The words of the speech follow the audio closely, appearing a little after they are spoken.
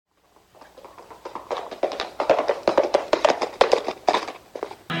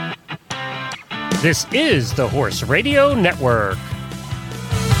This is the Horse Radio Network.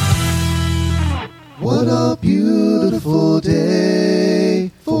 What a beautiful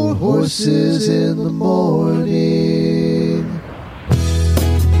day for horses in the morning.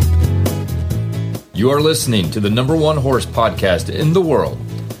 You are listening to the #1 horse podcast in the world.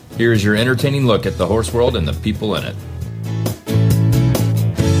 Here's your entertaining look at the horse world and the people in it.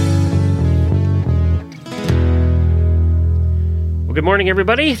 Well, good morning,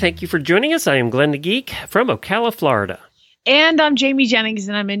 everybody. Thank you for joining us. I am Glenn the Geek from Ocala, Florida. And I'm Jamie Jennings,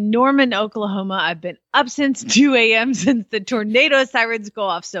 and I'm in Norman, Oklahoma. I've been up since 2 a.m. since the tornado sirens go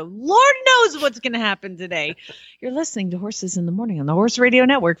off, so Lord knows what's going to happen today. You're listening to Horses in the Morning on the Horse Radio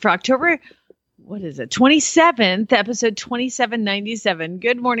Network for October, 27th, episode 2797.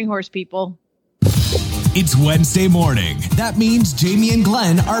 Good morning, horse people. It's Wednesday morning. That means Jamie and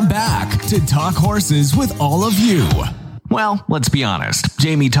Glenn are back to talk horses with all of you. Well, let's be honest.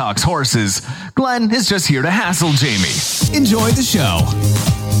 Jamie talks horses. Glenn is just here to hassle Jamie. Enjoy the show.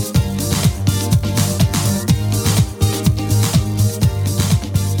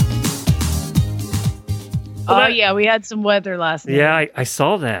 Oh, yeah, we had some weather last night. Yeah, I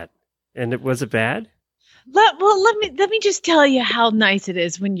saw that. And was it bad? Let me just tell you how nice it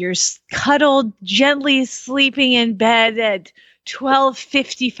is when you're cuddled, gently sleeping in bed at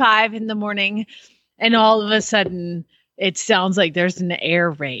 12:55 in the morning, and all of a sudden it sounds like there's an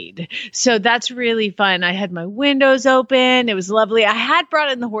air raid. So that's really fun. I had my windows open. It was lovely. I had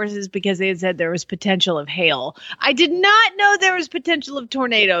brought in the horses because they had said there was potential of hail. I did not know there was potential of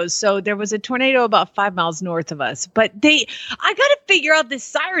tornadoes. So there was a tornado about 5 miles north of us. But I got to figure out this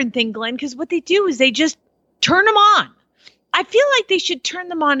siren thing, Glenn, because what they do is they just turn them on. I feel like they should turn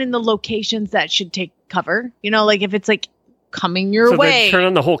them on in the locations that should take cover. You know, like if it's like coming your way. So they turn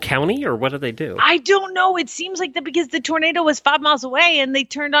on the whole county, or what do they do? I don't know. It seems like that because the tornado was 5 miles away and they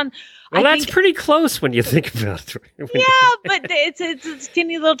turned on. Well, that's pretty close when you think about it. Yeah, but it's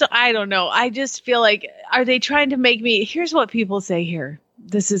skinny little. I don't know. I just feel like, are they trying to make me? Here's what people say here.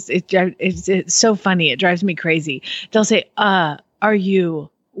 This is it's so funny. It drives me crazy. They'll say, "Are you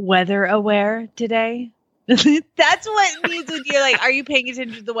weather aware today?" That's what it means when you're like, are you paying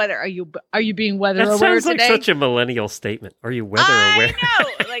attention to the weather? Are you being weather aware today? That sounds like such a millennial statement. Are you weather aware? I know.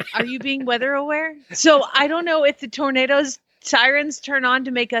 Like, are you being weather aware? So I don't know if the tornadoes sirens turn on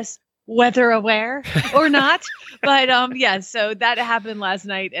to make us weather aware or not. But yeah, so that happened last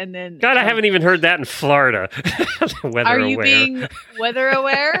night. And then God, I haven't even heard that in Florida. Weather are you aware. being weather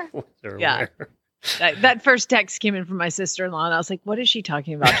aware? Weather yeah. aware. That first text came in from my sister-in-law, and I was like, what is she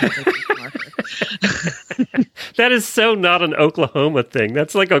talking about? That is so not an Oklahoma thing.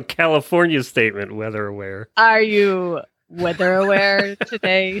 That's like a California statement, weather aware. Are you weather aware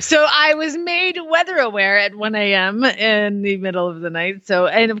today? So I was made weather aware at 1 a.m. in the middle of the night. So,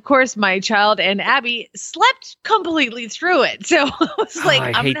 and of course, my child and Abby slept completely through it. So I was like,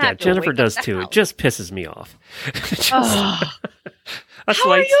 I hate that. Jennifer does too. It just pisses me off.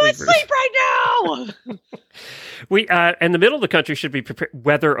 How are you asleep right now? We in the middle of the country should be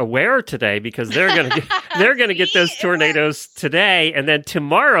weather aware today because they're going to get those tornadoes today, and then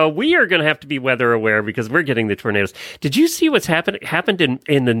tomorrow we are going to have to be weather aware because we're getting the tornadoes. Did you see what's happened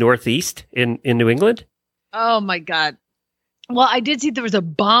in the Northeast in New England? Oh my God! Well, I did see there was a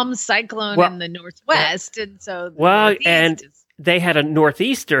bomb cyclone in the Northwest, and so they had a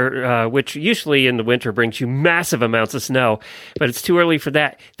northeaster, which usually in the winter brings you massive amounts of snow, but it's too early for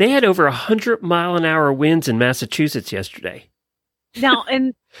that. They had over 100-mile-an-hour winds in Massachusetts yesterday. Now,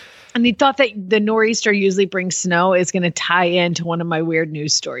 and they thought that the nor'easter usually brings snow is going to tie into one of my weird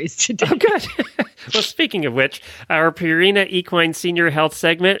news stories today. Oh, good. Well, speaking of which, our Purina Equine Senior Health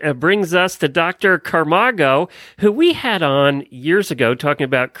segment brings us to Dr. Camargo, who we had on years ago talking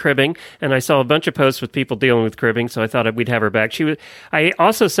about cribbing, and I saw a bunch of posts with people dealing with cribbing, so I thought we'd have her back. I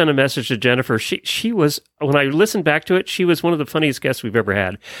also sent a message to Jennifer. She was, when I listened back to it, she was one of the funniest guests we've ever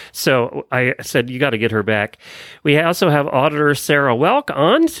had. So I said, you got to get her back. We also have auditor Sarah Welk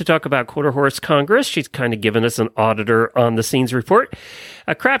on to talk about Quarter Horse Congress. She's kind of given us an auditor on the scenes report.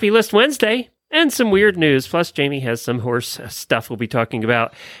 A crappy list Wednesday. And some weird news. Plus, Jamie has some horse stuff we'll be talking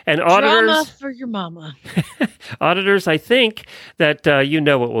about. And auditors, drama for your mama. Auditors, I think that you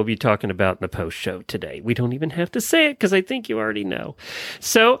know what we'll be talking about in the post show today. We don't even have to say it because I think you already know.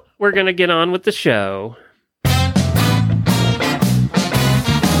 So we're going to get on with the show.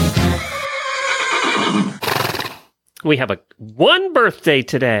 We have one birthday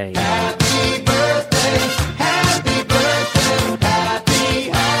today. Happy birthday, happy birthday,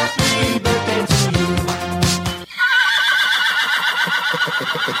 happy birthday to you.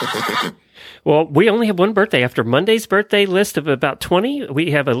 Well, we only have one birthday. After Monday's birthday list of about 20, we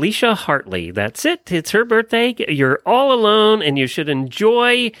have Alicia Hartley. That's it. It's her birthday. You're all alone, and you should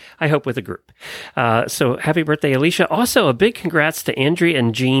enjoy, I hope, with a group. So happy birthday, Alicia. Also, a big congrats to Andrea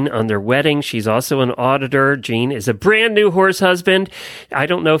and Jean on their wedding. She's also an auditor. Jean is a brand new horse husband. I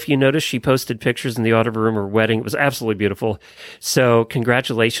don't know if you noticed, she posted pictures in the auditor room of her wedding. It was absolutely beautiful. So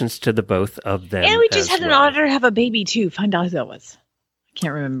congratulations to the both of them. And we just had an well. auditor have a baby, too. Find out who that was. I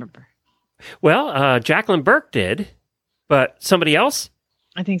can't remember. Well, Jacqueline Burke did, but somebody else?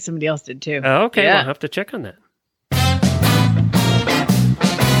 I think somebody else did too. Oh, okay, Yeah. we'll have to check on that.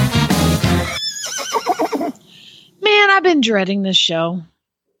 Man, I've been dreading this show.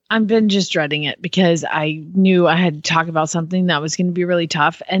 I've been just dreading it because I knew I had to talk about something that was going to be really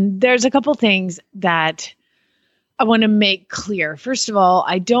tough. And there's a couple things that I want to make clear. First of all,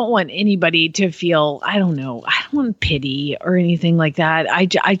 I don't want anybody to feel, I don't want pity or anything like that.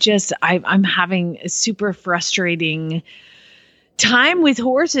 I'm having a super frustrating time with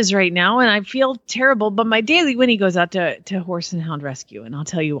horses right now, and I feel terrible. But my daily Winnie goes out to Horse and Hound Rescue, and I'll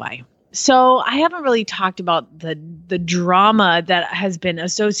tell you why. So I haven't really talked about the drama that has been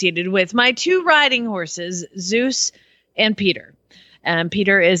associated with my two riding horses, Zeus and Peter. And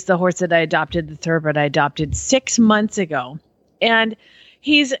Peter is the horse that I adopted, the thoroughbred I adopted 6 months ago. And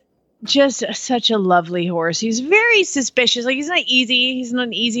he's just such a lovely horse. He's very suspicious. Like, he's not easy. He's not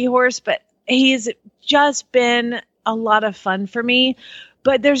an easy horse, but he's just been a lot of fun for me.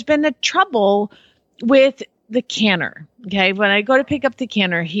 But there's been a trouble with the canner. Okay. When I go to pick up the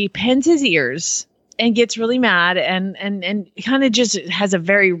canner, he pins his ears and gets really mad and kind of just has a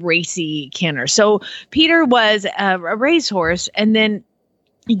very racy canter. So Peter was a racehorse, and then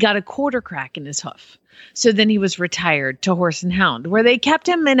he got a quarter crack in his hoof. So then he was retired to Horse and Hound, where they kept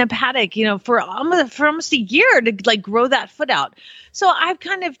him in a paddock, for almost a year to like grow that foot out. So I've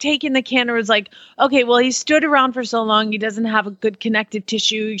kind of taken the canter as like, okay, well, he stood around for so long. He doesn't have a good connective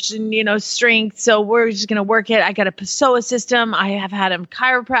tissue, strength. So we're just going to work it. I got a Pessoa system. I have had him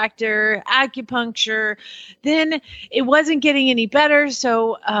chiropractor, acupuncture. Then it wasn't getting any better.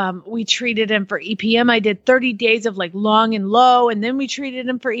 So we treated him for EPM. I did 30 days of like long and low. And then we treated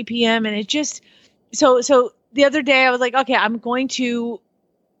him for EPM. And it just, so the other day I was like, okay, I'm going to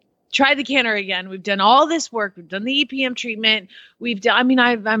try the canter again. We've done all this work. We've done the EPM treatment. We've done,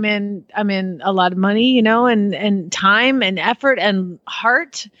 I'm in a lot of money, and time and effort and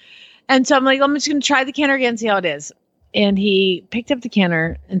heart. And so I'm like, I'm just going to try the canter again, see how it is. And he picked up the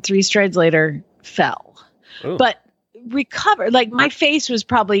canter and 3 strides later fell, Ooh. but recovered. Like, my face was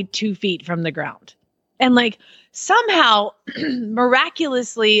probably 2 feet from the ground, and like somehow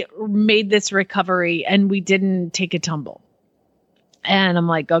miraculously made this recovery, and we didn't take a tumble. And I'm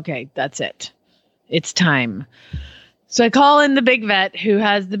like, okay, that's it. It's time. So I call in the big vet who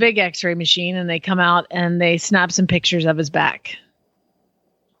has the big x-ray machine, and they come out and they snap some pictures of his back.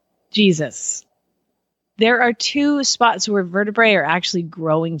 Jesus. There are 2 spots where vertebrae are actually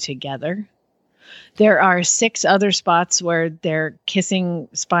growing together. There are 6 other spots where they're kissing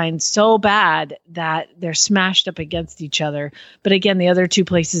spines so bad that they're smashed up against each other. But again, the other 2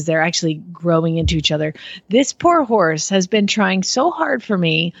 places, they're actually growing into each other. This poor horse has been trying so hard for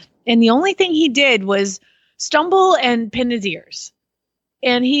me, and the only thing he did was stumble and pin his ears.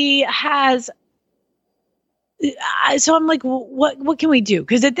 And he has... So I'm like, what can we do?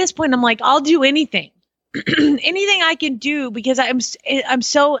 Because at this point, I'm like, I'll do anything. Anything I can do, because I'm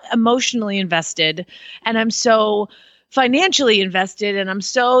so emotionally invested, and I'm so financially invested, and I'm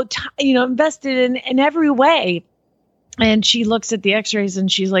so invested in every way. And she looks at the x-rays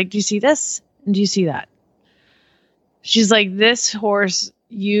and she's like, do you see this? And do you see that? She's like, this horse,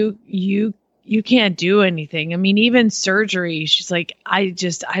 you can't do anything. I mean, even surgery. She's like, I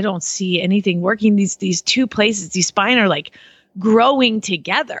don't see anything working. These 2 places, these spine are like growing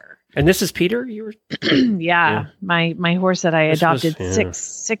together. And this is Peter? You were yeah, my horse that I adopted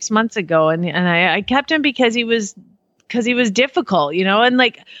six months ago, and I kept him because he was difficult, and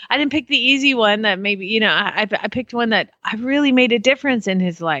like, I didn't pick the easy one that maybe, I picked one that I really made a difference in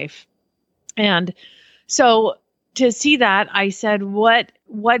his life. And so to see that, I said, what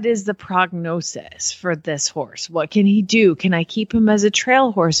is the prognosis for this horse? What can he do? Can I keep him as a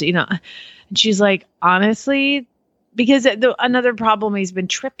trail horse? And she's like, honestly, because another problem, he's been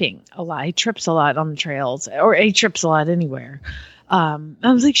tripping a lot. He trips a lot on the trails, or he trips a lot anywhere. I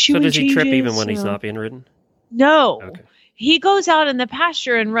was like, so does he trip even when he's not being ridden? No. Okay. He goes out in the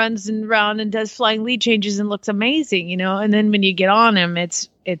pasture and runs around and does flying lead changes and looks amazing, and then when you get on him, it's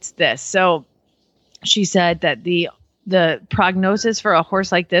this. So she said that the prognosis for a horse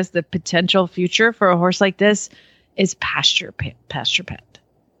like this, the potential future for a horse like this, is pasture pet.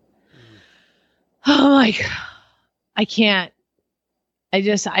 Oh my God. I can't. I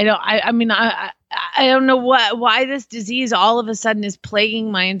don't know why this disease all of a sudden is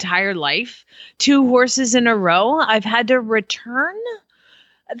plaguing my entire life. 2 horses in a row. I've had to return.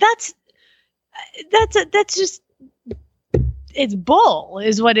 That's just, it's bull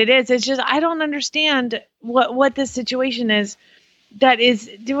is what it is. It's just, I don't understand what this situation is that is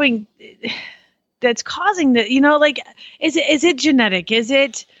doing, that's causing the, is it genetic? Is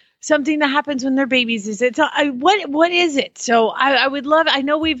it something that happens when they're babies? Is it what is it? So I would love. I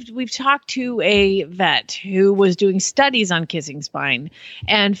know we've talked to a vet who was doing studies on kissing spine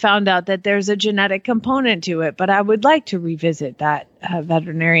and found out that there's a genetic component to it. But I would like to revisit that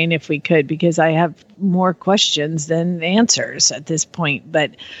veterinarian if we could, because I have more questions than answers at this point.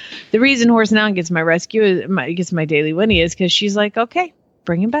 But the reason Horse Now gets my rescue, gets my daily Winnie, is because she's like, okay,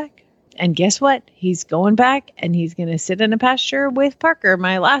 bring him back. And guess what? He's going back and he's going to sit in a pasture with Parker,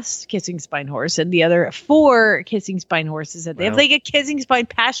 my last kissing spine horse, and the other 4 kissing spine horses. That they have like a kissing spine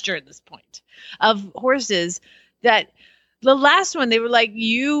pasture at this point of horses that the last one, they were like,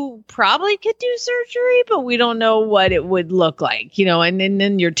 you probably could do surgery, but we don't know what it would look like, and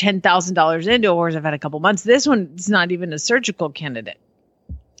then you're $10,000 into a horse. I've had a couple months. This one is not even a surgical candidate.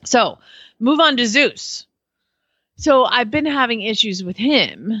 So move on to Zeus. So I've been having issues with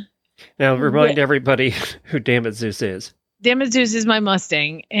him. Now, remind everybody who Damn It Zeus is. Damn It Zeus is my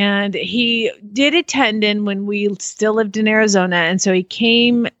Mustang, and he did a tendon when we still lived in Arizona, and so he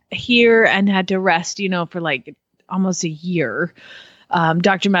came here and had to rest, for like almost a year.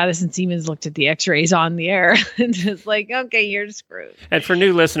 Dr. Madison Siemens looked at the x-rays on the air and was like, okay, you're screwed. And for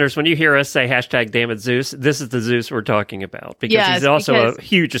new listeners, when you hear us say #DamnItZeus, this is the Zeus we're talking about, because he's also a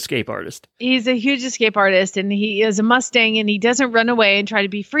huge escape artist. He's a huge escape artist, and he is a Mustang, and he doesn't run away and try to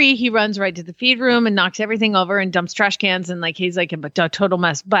be free. He runs right to the feed room and knocks everything over and dumps trash cans, and he's like a total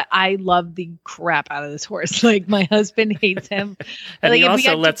mess. But I love the crap out of this horse. Like, my husband hates him. And he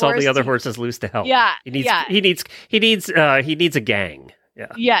also lets all the other horses loose to help. Yeah. He needs a gang. Yeah.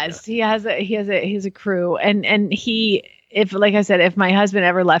 Yes, yeah. He has a crew, and like I said, if my husband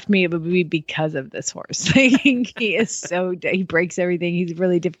ever left me, it would be because of this horse. He is he breaks everything. He's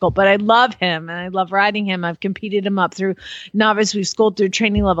really difficult, but I love him and I love riding him. I've competed him up through novice. We've schooled through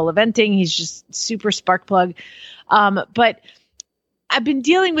training level eventing. He's just super spark plug. But I've been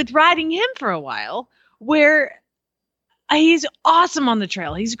dealing with riding him for a while, where he's awesome on the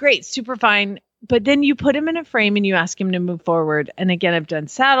trail. He's great, super fine. But then you put him in a frame and you ask him to move forward. And again, I've done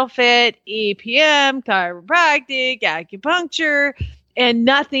saddle fit, EPM, chiropractic, acupuncture, and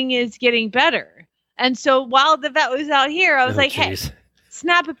nothing is getting better. And so while the vet was out here, I was hey,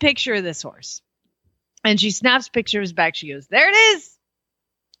 snap a picture of this horse. And she snaps a picture of his back. She goes, there it is.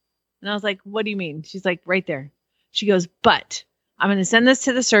 And I was like, what do you mean? She's like, right there. She goes, but I'm going to send this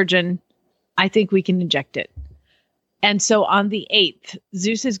to the surgeon. I think we can inject it. And so on the 8th,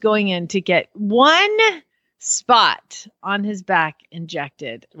 Zeus is going in to get 1 spot on his back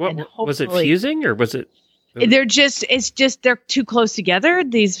injected. What, was it fusing or was it? They're too close together,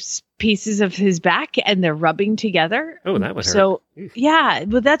 these pieces of his back, and they're rubbing together. Oh, that would hurt. So, yeah,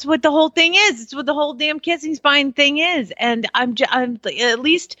 but that's what the whole thing is. It's what the whole damn kissing spine thing is. And I'm at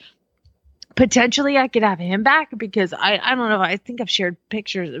least potentially I could have him back, because I don't know. I think I've shared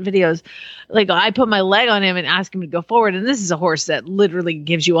pictures, videos. Like, I put my leg on him and ask him to go forward. And this is a horse that literally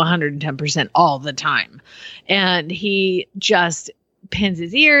gives you 110% all the time. And he just pins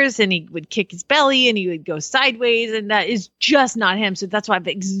his ears and he would kick his belly and he would go sideways. And that is just not him. So that's why I've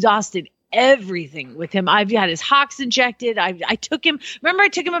exhausted everything with him. I've had his hocks injected. I took him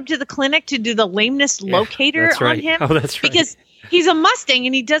up to the clinic to do the lameness locator on him. Oh, that's right. Because he's a Mustang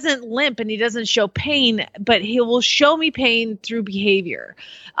and he doesn't limp and he doesn't show pain, but he will show me pain through behavior.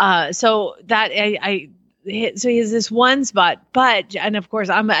 So he has this one spot, and of course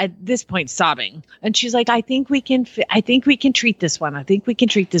I'm at this point sobbing, and she's like, I think we can treat this one.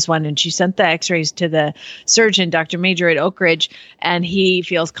 And she sent the x-rays to the surgeon, Dr. Major at Oak Ridge, and he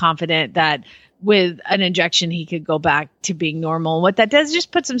feels confident that with an injection, he could go back to being normal. And what that does is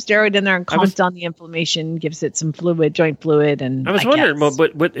just put some steroid in there and calms down the inflammation, gives it some fluid, joint fluid. And I was wondering,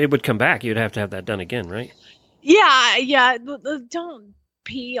 but it would come back. You'd have to have that done again, right? Yeah. Don't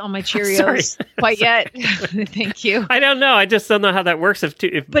pee on my Cheerios quite yet. Thank you. I don't know. I just don't know how that works.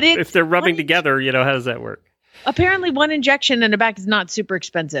 If they're rubbing together, how does that work? Apparently, 1 injection in the back is not super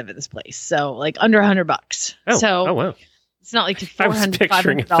expensive at this place. So, like, under $100. Oh, wow. It's not like $400,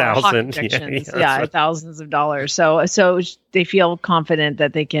 $500 hawk injections. Yeah, thousands of dollars. So they feel confident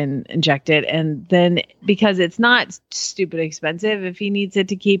that they can inject it, and then because it's not stupid expensive, if he needs it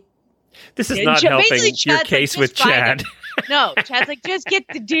to keep. This is not helping your case with Chad. No, Chad's like, just get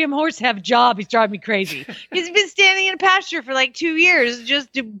the damn horse to have a job. He's driving me crazy. He's been standing in a pasture for like 2 years, just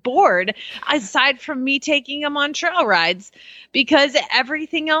bored, aside from me taking him on trail rides because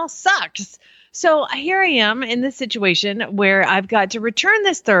everything else sucks. So here I am in this situation where I've got to return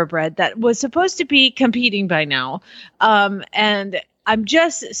this thoroughbred that was supposed to be competing by now. And I'm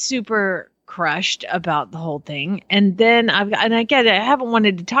just super crushed about the whole thing. And then I haven't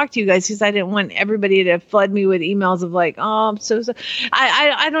wanted to talk to you guys because I didn't want everybody to flood me with emails of like, oh, I'm so.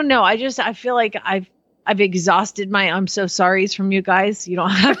 I don't know. I feel like I've exhausted my I'm so sorries from you guys. You don't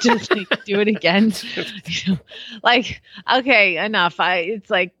have to like, do it again. Like, okay, enough. It's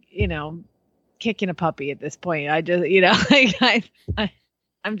like, kicking a puppy at this point. I just, like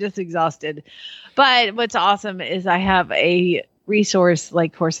I'm just exhausted. But what's awesome is I have a resource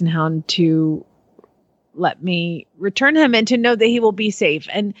like Horse and Hound to let me return him and to know that he will be safe.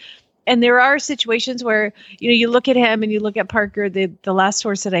 And there are situations where, you look at him and you look at Parker, the last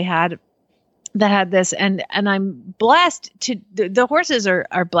horse that I had that had this, and I'm blessed the horses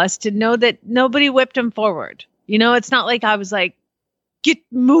are blessed to know that nobody whipped him forward. It's not like I was like, get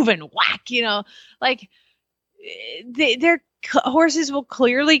moving, whack, like their horses will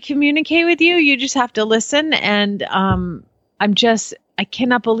clearly communicate with you. You just have to listen. And, I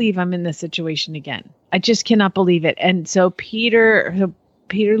cannot believe I'm in this situation again. I just cannot believe it. And so Peter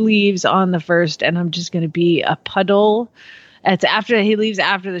leaves on the 1st, and I'm just going to be a puddle. He leaves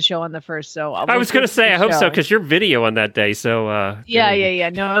after the show on the 1st. So I was going to say, I hope so, because your video on that day. So yeah.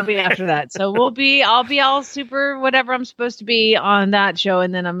 No, it'll be after that. So I'll be all super whatever I'm supposed to be on that show,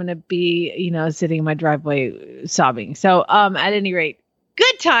 and then I'm going to be, sitting in my driveway sobbing. So at any rate,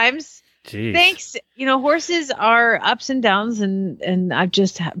 good times. Jeez. Thanks. Horses are ups and downs, and I've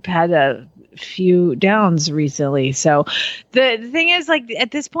just had a few downs recently. So the thing is, like,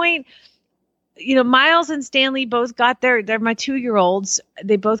 at this point, Miles and Stanley both got they're my 2-year-olds.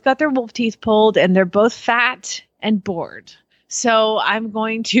 They both got their wolf teeth pulled, and they're both fat and bored. So I'm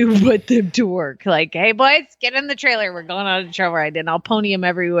going to put them to work. Like, hey, boys, get in the trailer. We're going on a trail ride, and I'll pony them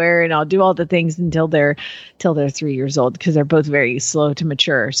everywhere, and I'll do all the things until they're 3 years old, because they're both very slow to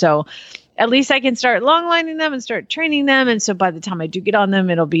mature. So at least I can start long lining them and start training them. And so by the time I do get on them,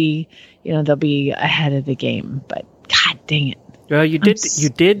 it'll be, they'll be ahead of the game. But God dang it. Well, you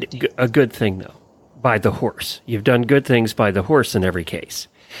did a good thing, though, by the horse. You've done good things by the horse in every case.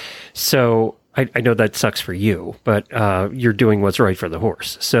 So I know that sucks for you, but you're doing what's right for the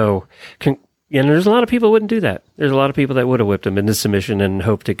horse. So, there's a lot of people who wouldn't do that. There's a lot of people that would have whipped him into submission and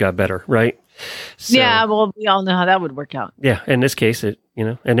hoped it got better, right? So, yeah, well, we all know how that would work out. Yeah, in this case,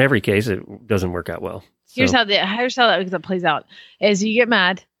 in every case, it doesn't work out well. So. Here's how that plays out: is you get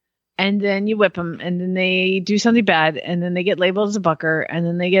mad, and then you whip them, and then they do something bad, and then they get labeled as a bucker, and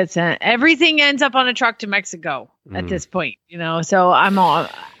then they get sent. Everything ends up on a truck to Mexico at this point, So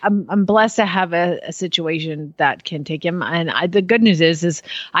I'm blessed to have a situation that can take him. And the good news is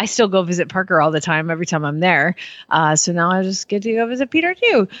I still go visit Parker all the time every time I'm there. So now I just get to go visit Peter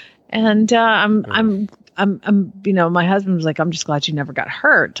too. And I'm my husband was like, I'm just glad you never got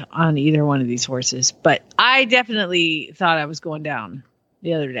hurt on either one of these horses. But I definitely thought I was going down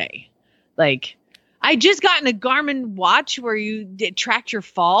the other day. Like, I just got in a Garmin watch where you track your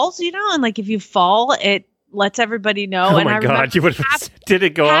falls, and like if you fall, it lets everybody know. Oh and my God! You would have did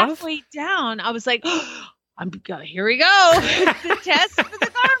it go off? Halfway down, I was like, here we go. It's the test for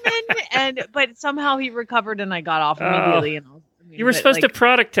the Garmin, but somehow he recovered and I got off immediately. You were supposed to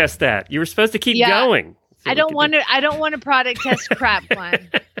product test that. You were supposed to keep going. So I don't want to product test crap, Glenn.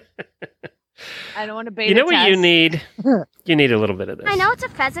 I don't want to beta You know what test. you need? You need a little bit of this. I know it's a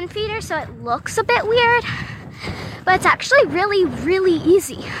pheasant feeder, so it looks a bit weird, but it's actually really, really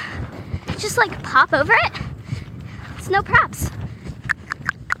easy. Just like pop over it. It's no props.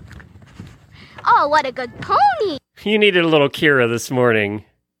 Oh, what a good pony. You needed a little Kira this morning.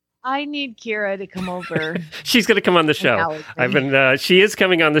 I need Kira to come over. She's going to come on the show. She is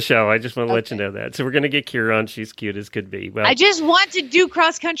coming on the show. I just want to let you know that. So we're going to get Kira on. She's cute as could be. Well, I just want to do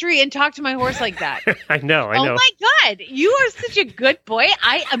cross country and talk to my horse like that. I know. Oh my God. You are such a good boy.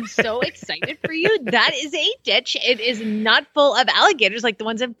 I am so excited for you. That is a ditch. It is not full of alligators like the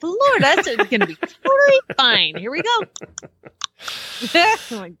ones in Florida. So it's going to be totally fine. Here we go. Oh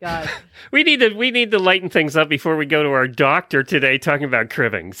my God. We need to lighten things up before we go to our doctor today talking about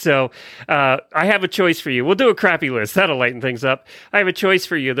cribbing. So I have a choice for you. We'll do a crappy list. That'll lighten things up. I have a choice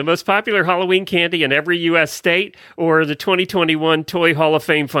for you. The most popular Halloween candy in every U.S. state or the 2021 Toy Hall of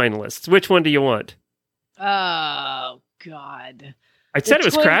Fame finalists. Which one do you want? Oh God. I said it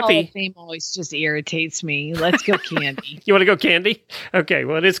was crappy. Hall of Fame always just irritates me. Let's go candy. You want to go candy? Okay,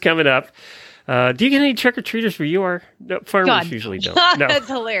 well, it is coming up. Do you get any trick-or-treaters where you are? No, farmers God, usually don't. No. That's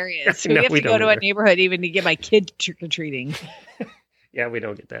hilarious. No, we have we to go don't to a either. neighborhood even to get my kid trick-or-treating. Yeah, we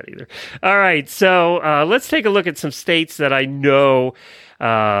don't get that either. All right, so let's take a look at some states that I know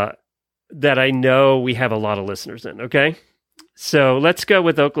we have a lot of listeners in. Okay, so let's go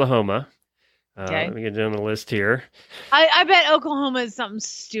with Oklahoma. Okay. Let me get down the list here. I bet Oklahoma is something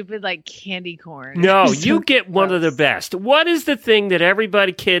stupid like candy corn. No, So you get one of the gross. best. What is the thing that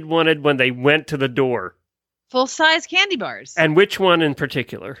everybody kid wanted when they went to the door? Full-size candy bars. And which one in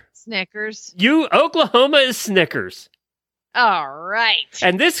particular? Snickers. Oklahoma is Snickers. All right.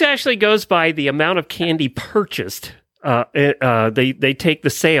 And this actually goes by the amount of candy purchased. They take the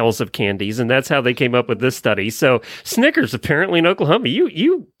sales of candies, and that's how they came up with this study. So Snickers, apparently in Oklahoma,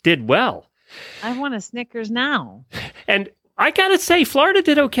 you did well. I want a Snickers now. And I gotta say, Florida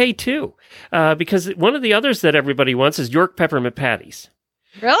did okay too, because one of the others that everybody wants is York peppermint patties.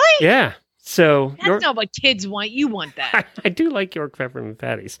 Really? Yeah. So That's not what kids want. You want that. I do like York peppermint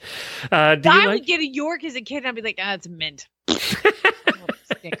patties. Do I you would like? get a York as a kid, and I'd be like, it's mint.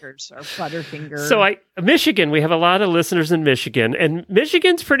 Snickers or Butterfinger. So Michigan, we have a lot of listeners in Michigan, and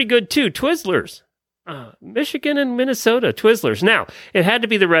Michigan's pretty good too. Twizzlers. Michigan and Minnesota, Twizzlers. Now, it had to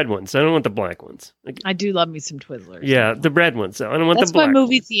be the red ones. I don't want the black ones. I do love me some Twizzlers. Yeah, the red ones, though. I don't want That's the black my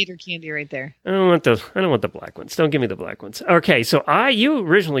movie ones. theater candy right there. I don't want the black ones. Don't give me the black ones. Okay, so you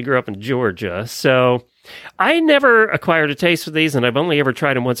originally grew up in Georgia, so I never acquired a taste for these, and I've only ever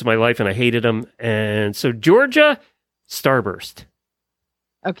tried them once in my life, and I hated them. And so Georgia, Starburst.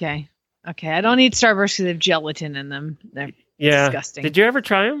 Okay. I don't eat Starburst because they have gelatin in them. They're Yeah. disgusting. Did you ever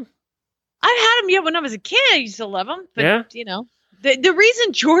try them? I've had them when I was a kid. I used to love them. But, Yeah? the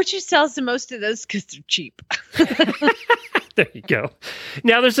reason Georgia sells the most of those because they're cheap. There you go.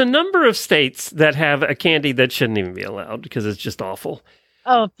 Now, there's a number of states that have a candy that shouldn't even be allowed because it's just awful.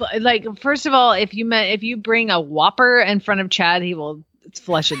 Oh, like, first of all, if you bring a Whopper in front of Chad, he will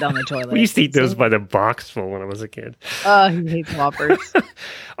flush it down the toilet. We used to eat those by the box full when I was a kid. Oh, he hates Whoppers.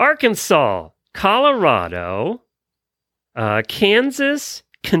 Arkansas, Colorado, Kansas,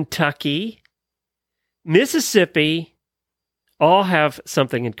 Kentucky, Mississippi all have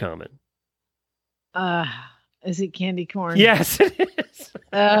something in common. Is it candy corn? Yes, it is.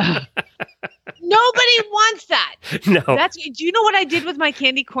 Nobody wants that. No. Do you know what I did with my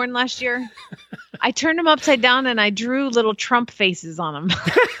candy corn last year? I turned them upside down and I drew little Trump faces on them.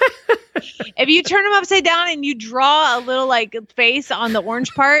 If you turn them upside down and you draw a little like face on the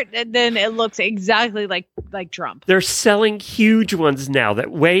orange part, then it looks exactly like Trump. They're selling huge ones now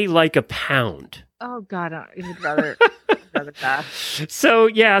that weigh like a pound. Oh God, I would rather die. So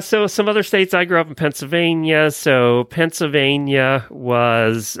some other states. I grew up in Pennsylvania. So Pennsylvania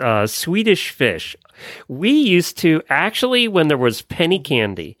was Swedish fish. We used to actually, when there was penny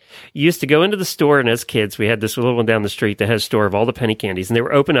candy, you used to go into the store, and as kids, we had this little one down the street that had a store of all the penny candies, and they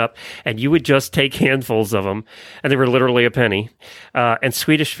were open up, and you would just take handfuls of them, and they were literally a penny. And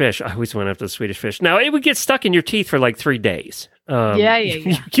Swedish fish, I always went after the Swedish fish. Now, it would get stuck in your teeth for like 3 days. Yeah.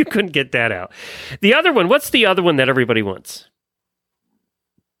 You couldn't get that out. The other one, what's the other one that everybody wants?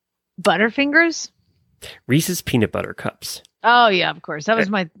 Butterfingers? Reese's Peanut Butter Cups. Oh yeah, of course. That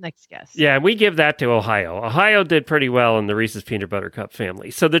was my next guess. Yeah, we give that to Ohio. Ohio did pretty well in the Reese's Peanut Butter Cup family.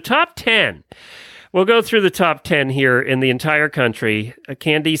 So the top 10, we'll go through the top 10 here in the entire country.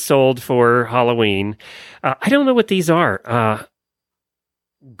 Candy sold for Halloween. I don't know what these are.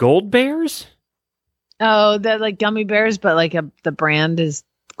 Gold Bears? Oh, they're like gummy bears, but like the brand is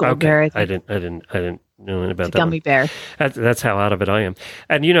Gold Bear. I didn't know anything about It's a that gummy one. bear. That's how out of it I am.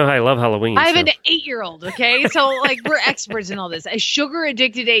 And you know how I love Halloween. I have so- an 8-year-old, okay? So, like, we're experts in all this. A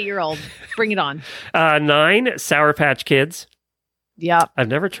sugar-addicted 8-year-old. Bring it on. 9, Sour Patch Kids. Yeah. I've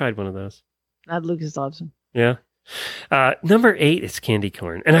never tried one of those. Lucas loves them. Yeah. Number 8 is candy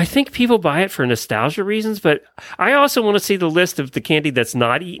corn. And I think people buy it for nostalgia reasons, but I also want to see the list of the candy that's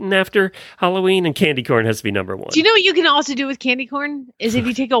not eaten after Halloween, and candy corn has to be number 1. Do you know what you can also do with candy corn? Is if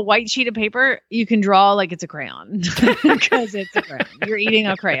you take a white sheet of paper, you can draw like it's a crayon. Because it's a crayon. You're eating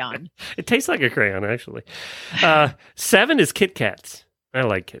a crayon. It tastes like a crayon, actually. 7 is Kit Kats. I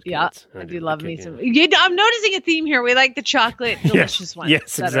like Kit Yeah, Kats. I do like love Kit me Kat. some. I'm noticing a theme here. We like the chocolate, delicious ones.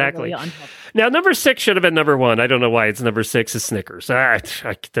 Yes, that are exactly. really unhealthy. Now, number 6 should have been number 1. I don't know why it's number 6 is Snickers.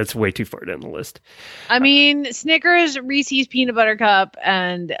 That's way too far down the list. I mean, Snickers, Reese's Peanut Butter Cup,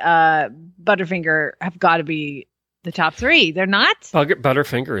 and Butterfinger have got to be the top 3. They're not?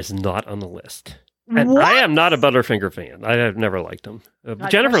 Butterfinger is not on the list. And What? I am not a Butterfinger fan. I have never liked them.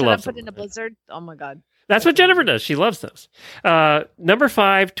 God, Jennifer should I loves put them. in a blizzard. Oh my God. That's what Jennifer does. She loves those. Number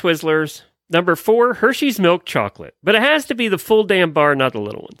 5, Twizzlers. Number 4, Hershey's Milk Chocolate. But it has to be the full damn bar, not the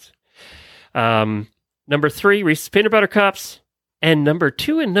little ones. Number 3, Reese's Peanut Butter Cups. And number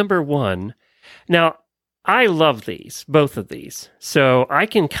 2 and number 1. Now, I love these, both of these. So I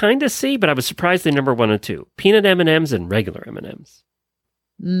can kind of see, but I was surprised they number 1 and 2. Peanut M&Ms and regular M&Ms.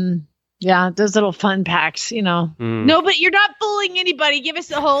 Yeah, those little fun packs, No, but you're not fooling anybody. Give us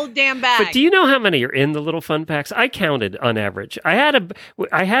the whole damn bag. But do you know how many are in the little fun packs? I counted on average. I had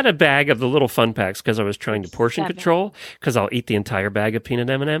a bag of the little fun packs because I was trying to portion 7. control because I'll eat the entire bag of peanut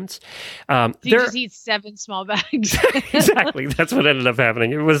M&Ms. So you just eat 7 small bags. Exactly. That's what ended up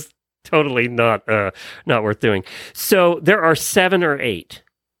happening. It was totally not worth doing. So there are 7 or 8,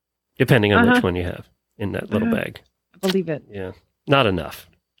 depending on which one you have in that little bag. I believe it. Yeah, not enough.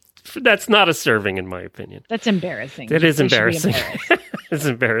 That's not a serving, in my opinion. That's embarrassing. That is embarrassing. It's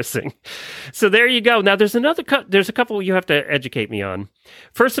embarrassing. So there you go. Now, there's there's a couple you have to educate me on.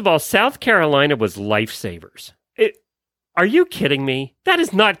 First of all, South Carolina was Lifesavers. Are you kidding me? That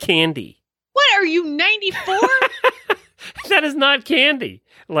is not candy. What, are you 94? That is not candy.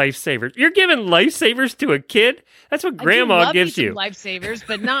 Lifesavers. You're giving Lifesavers to a kid? That's what Grandma gives you. Lifesavers,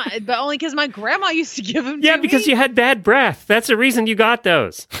 but only because my grandma used to give them. Yeah, because you had bad breath. That's the reason you got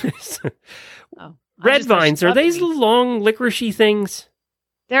those. Red Vines, are these long licoricey things?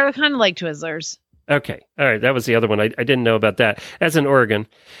 They're kind of like Twizzlers. Okay. All right. That was the other one. I didn't know about that. That's in Oregon.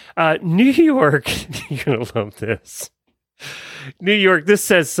 New York. You're going to love this. New York. This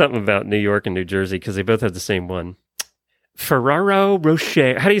says something about New York and New Jersey because they both have the same one. Ferrero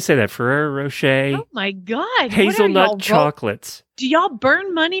Rocher. How do you say that? Ferrero Rocher. Oh my God. Hazelnut chocolates. Do y'all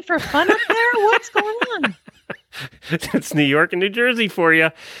burn money for fun up there? What's going on? That's New York and New Jersey for you.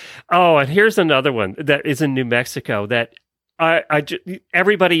 Oh, and here's another one that is in New Mexico that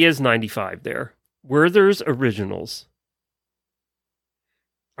everybody is 95 there. Werther's Originals.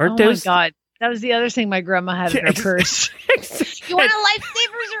 Aren't those? Oh my God. That was the other thing my grandma had in her purse. You want a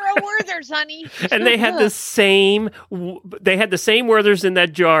Lifesavers or a Werther's, honey? And they had the same Werther's in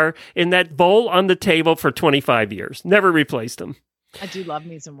that jar, in that bowl on the table for 25 years. Never replaced them. I do love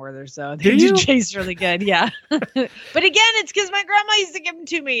me some Werther's, though. Do They you? do taste really good, yeah. But again, it's because my grandma used to give them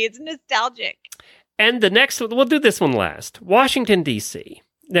to me. It's nostalgic. And the next one, we'll do this one last. Washington, D.C.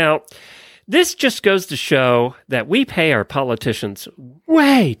 Now, this just goes to show that we pay our politicians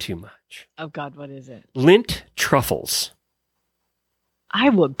way too much. Oh, God, what is it? Lint truffles. I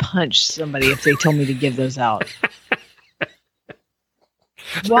would punch somebody if they told me to give those out.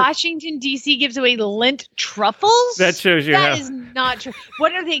 Washington, D.C. gives away lint truffles? That shows you That is not true.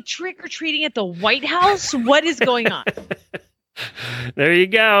 What are they, trick-or-treating at the White House? What is going on? There you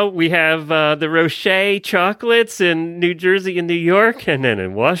go. We have the Rocher chocolates in New Jersey and New York. And then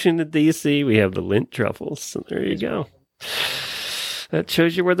in Washington, D.C., we have the lint truffles. So there you go. That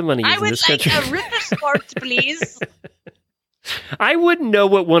shows you where the money is in this country. I would like a Ritter Sport, please. I wouldn't know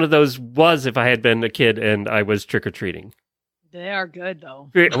what one of those was if I had been a kid and I was trick-or-treating. They are good, though.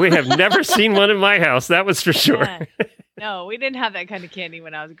 We have never seen one in my house. That was for sure. Yeah. No, we didn't have that kind of candy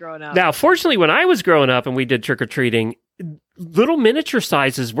when I was growing up. Now, fortunately, when I was growing up and we did trick-or-treating, little miniature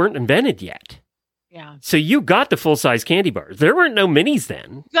sizes weren't invented yet. Yeah. So you got the full-size candy bars. There weren't no minis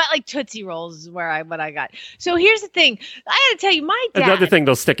then. Got like Tootsie Rolls is what I got. So here's the thing. I got to tell you, my dad. Another thing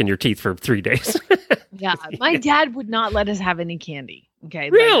they'll stick in your teeth for 3 days. Yeah. My dad would not let us have any candy.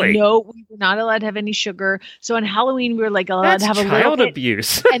 Okay. Really? Like, no, we were not allowed to have any sugar. So on Halloween, we were like allowed That's to have a little child bit.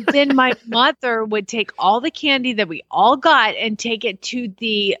 abuse. And then my mother would take all the candy that we all got and take it to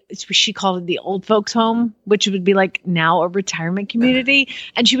she called it the old folks home, which would be like now a retirement community.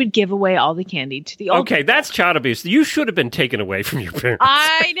 And she would give away all the candy to the old Okay, people. that's child abuse. You should have been taken away from your parents.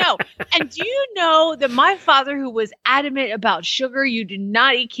 I know. And do you know that my father, who was adamant about sugar, you do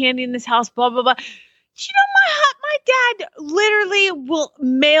not eat candy in this house, blah, blah, blah. You know, my dad literally will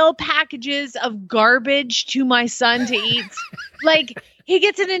mail packages of garbage to my son to eat. Like, he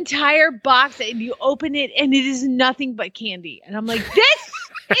gets an entire box and you open it and it is nothing but candy. And I'm like, this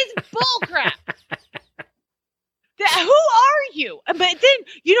is bullcrap. Who are you? But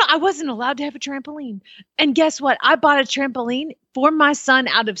then, I wasn't allowed to have a trampoline. And guess what? I bought a trampoline for my son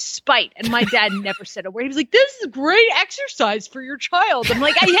out of spite. And my dad never said a word. He was like, this is great exercise for your child. I'm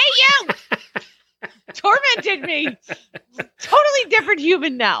like, I hate you. Tormented me. Totally different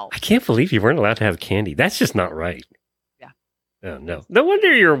human now. I can't believe you weren't allowed to have candy. That's just not right. Yeah. Oh, no. No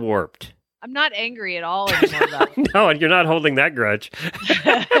wonder you're warped. I'm not angry at all anymore, though. No, and you're not holding that grudge.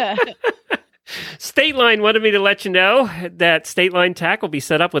 State Line wanted me to let you know that State Line Tack will be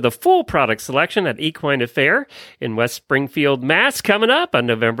set up with a full product selection at Equine Affair in West Springfield, Mass. coming up on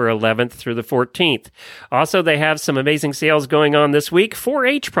November 11th through the 14th. Also, they have some amazing sales going on this week.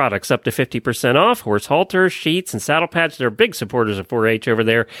 4-H products up to 50% off. Horse halters, sheets, and saddle pads. They're big supporters of 4-H over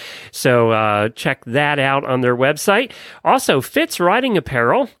there. So check that out on their website. Also, Fitz Riding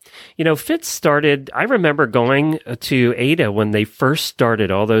Apparel. You know, Fitz started, I remember going to Ada when they first started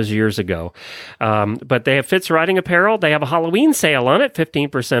all those years ago. But they have Fitz Riding Apparel. They have a Halloween sale on it,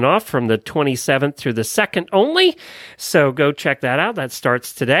 15% off from the 27th through the 2nd only. So go check that out. That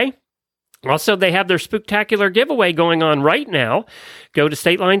starts today. Also, they have their Spooktacular giveaway going on right now. Go to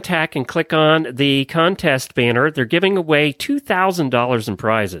State Line Tack and click on the contest banner. They're giving away $2,000 in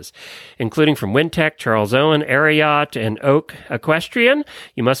prizes, including from Wintech, Charles Owen, Ariat, and Oak Equestrian.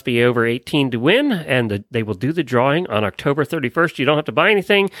 You must be over 18 to win, and they will do the drawing on October 31st. You don't have to buy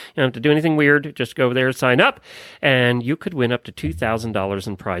anything. You don't have to do anything weird. Just go over there and sign up, and you could win up to $2,000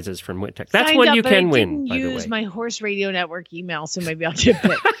 in prizes from Wintech. That's Signed one up, you but can I win, didn't by the way. use my Horse Radio Network email, so maybe I'll tip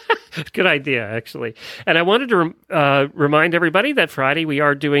it. Good idea, actually. And I wanted to remind everybody that Friday we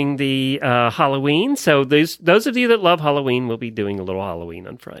are doing the Halloween. So those of you that love Halloween will be doing a little Halloween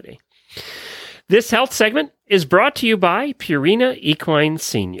on Friday. This health segment is brought to you by Purina Equine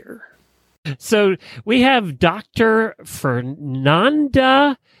Senior. So we have Dr.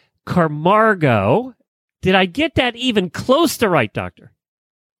 Fernanda Camargo. Did I get that even close to right, Doctor?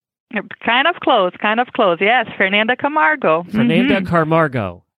 Kind of close. Yes, Fernanda Camargo. Fernanda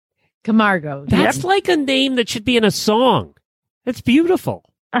Camargo. Camargo. That's like a name that should be in a song. It's beautiful.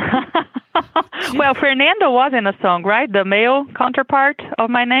 Well, Fernando was in a song, right? The male counterpart of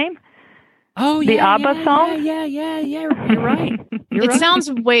my name. Oh, the yeah. ABBA song? Yeah. You're right. It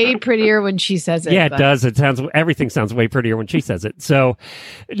sounds way prettier when she says it. Yeah, it does. Everything sounds way prettier when she says it. So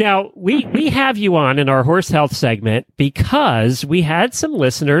now we have you on in our horse health segment because we had some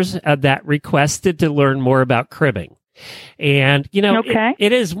listeners that requested to learn more about cribbing. And, you know,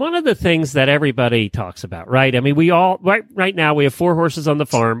 it is one of the things that everybody talks about, right? I mean, right now we have 4 horses on the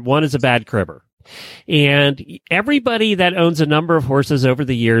farm. One is a bad cribber. And everybody that owns a number of horses over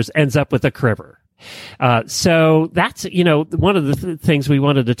the years ends up with a cribber. So that's, you know, one of the things we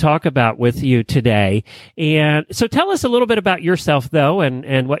wanted to talk about with you today. And so tell us a little bit about yourself, though,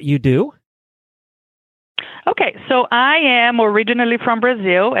 and what you do. Okay, so I am originally from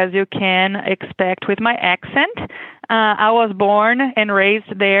Brazil, as you can expect with my accent. I was born and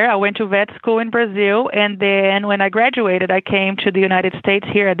raised there. I went to vet school in Brazil, and then when I graduated, I came to the United States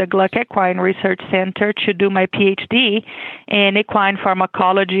here at the Gluck Equine Research Center to do my PhD in equine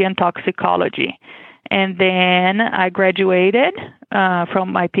pharmacology and toxicology. And then I graduated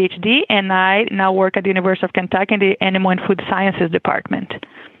from my PhD, and I now work at the University of Kentucky in the Animal and Food Sciences Department.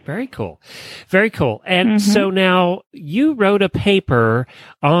 Very cool. Very cool. And so now you wrote a paper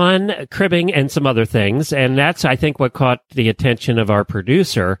on cribbing and some other things, and that's, I think, what caught the attention of our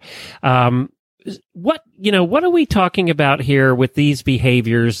producer. What are we talking about here with these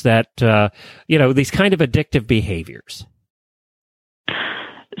behaviors that, these kind of addictive behaviors?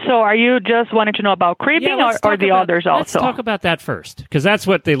 So are you just wanting to know about cribbing or the others also? Let's talk about that first, because that's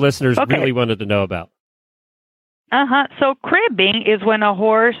what the listeners really wanted to know about. So cribbing is when a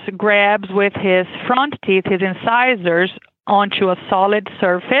horse grabs with his front teeth, his incisors, onto a solid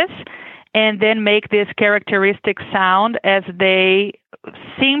surface and then make this characteristic sound as they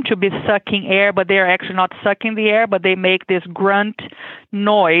seem to be sucking air, but they're actually not sucking the air, but they make this grunt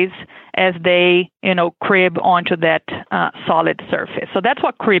noise as they, crib onto that solid surface. So that's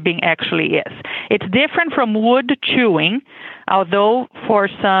what cribbing actually is. It's different from wood chewing, although for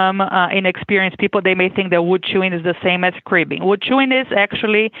some inexperienced people, they may think that wood chewing is the same as cribbing. Wood chewing is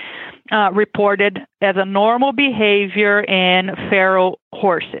actually reported as a normal behavior in feral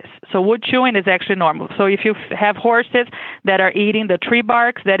horses. So wood chewing is actually normal. So if you have horses that are eating the tree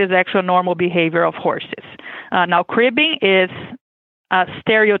barks, that is actually a normal behavior of horses. Now, cribbing is a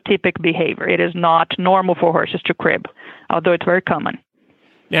stereotypic behavior. It is not normal for horses to crib, although it's very common.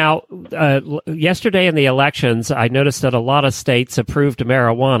 Now, yesterday in the elections, I noticed that a lot of states approved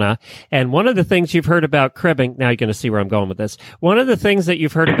marijuana. And one of the things you've heard about cribbing, now you're going to see where I'm going with this. One of the things that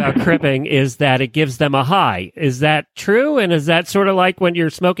you've heard about cribbing is that it gives them a high. Is that true? And is that sort of like when you're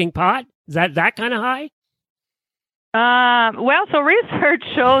smoking pot? Is that kind of high? So research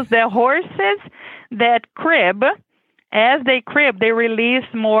shows that horses that crib, as they crib, they release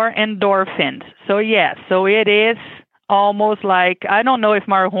more endorphins. So yes, so it is almost like, I don't know if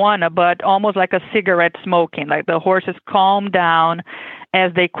marijuana, but almost like a cigarette smoking, like the horses calm down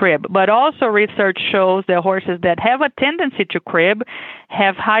as they crib. But also research shows that horses that have a tendency to crib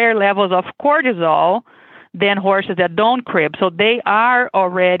have higher levels of cortisol than horses that don't crib. So they are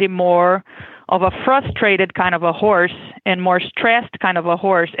already more of a frustrated kind of a horse and more stressed kind of a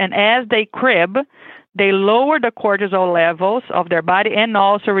horse. And as they crib, they lower the cortisol levels of their body and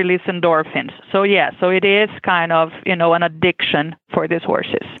also release endorphins. So so it is kind of, an addiction for these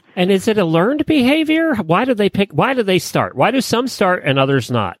horses. And is it a learned behavior? Why do they start? Why do some start and others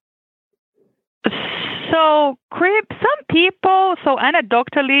not? So some people,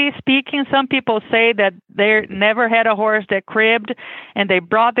 anecdotally speaking, some people say that they never had a horse that cribbed, and they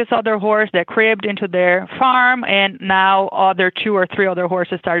brought this other horse that cribbed into their farm, and now other 2 or 3 other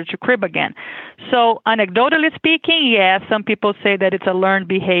horses started to crib again. So anecdotally speaking, yes, some people say that it's a learned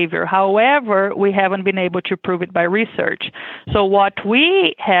behavior. However, we haven't been able to prove it by research. So what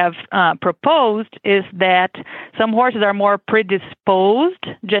we have proposed is that some horses are more predisposed,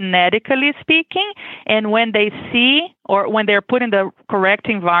 genetically speaking, and when they see or when they're put in the correct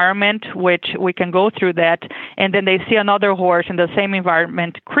environment, which we can go through that, and then they see another horse in the same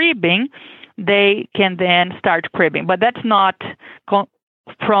environment cribbing, they can then start cribbing. But that's not,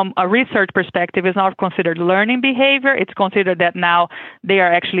 from a research perspective, it's not considered learning behavior. It's considered that now they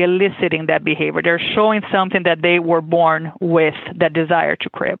are actually eliciting that behavior. They're showing something that they were born with, that desire to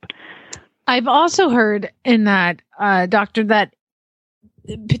crib. I've also heard in that, doctor, that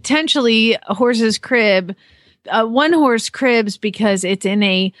potentially horses crib. One horse cribs because it's in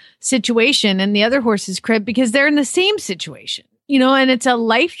a situation, and the other horses crib because they're in the same situation, and it's a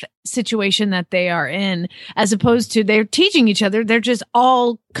life situation that they are in, as opposed to they're teaching each other. They're just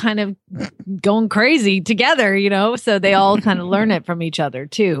all kind of going crazy together, so they all kind of learn it from each other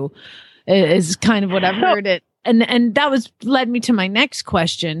too, is kind of what I've heard it. And that led me to my next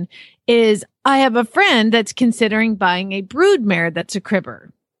question is, I have a friend that's considering buying a brood mare that's a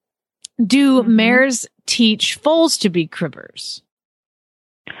cribber. Do mares teach foals to be cribbers?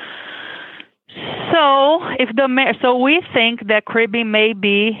 So we think that cribbing may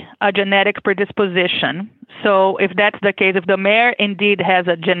be a genetic predisposition. So if that's the case, if the mare indeed has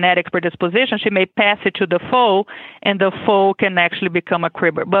a genetic predisposition, she may pass it to the foal, and the foal can actually become a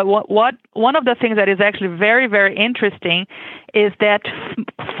cribber. But one of the things that is actually very, very interesting is that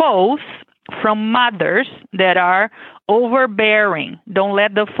foals from mothers that are overbearing, don't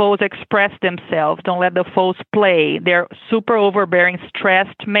let the foals express themselves, don't let the foals play, they're super overbearing,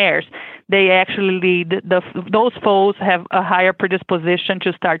 stressed mares, they actually lead, those foals have a higher predisposition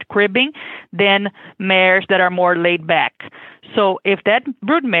to start cribbing than mares that are more laid back. So if that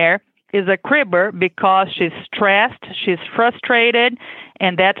brood mare is a cribber because she's stressed, she's frustrated,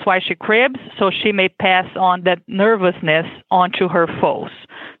 and that's why she cribs, so she may pass on that nervousness onto her foals.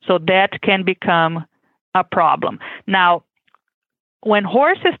 So that can become a problem. Now, when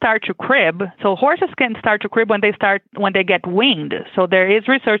horses start to crib, so horses can start to crib when they get weaned. So there is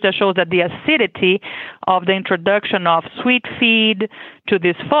research that shows that the acidity of the introduction of sweet feed to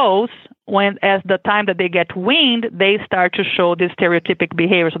these foals, as the time that they get weaned, they start to show this stereotypic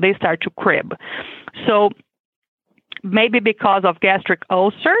behavior. So they start to crib. So maybe because of gastric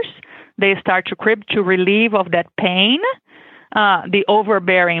ulcers, they start to crib to relieve of that pain. The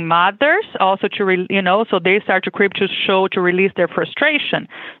overbearing mothers also so they start to crib to release their frustration.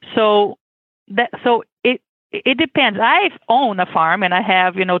 So it depends. I own a farm and I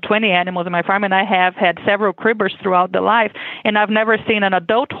have 20 animals in my farm, and I have had several cribbers throughout the life, and I've never seen an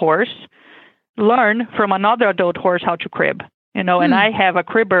adult horse learn from another adult horse how to crib. And I have a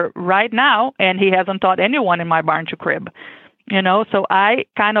cribber right now, and he hasn't taught anyone in my barn to crib. So I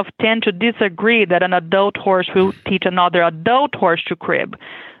kind of tend to disagree that an adult horse will teach another adult horse to crib.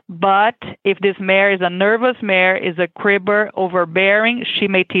 But if this mare is a nervous mare, is a cribber, overbearing, she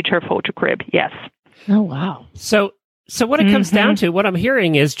may teach her foal to crib. Yes. Oh, wow. So what it comes down to, what I'm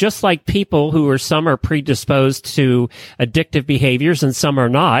hearing is, just like people who some are predisposed to addictive behaviors and some are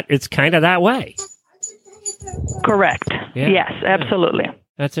not, it's kind of that way. Correct. Yeah. Yes, absolutely.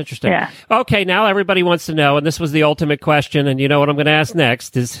 That's interesting. Yeah. Okay, now everybody wants to know, and this was the ultimate question, and you know what I'm going to ask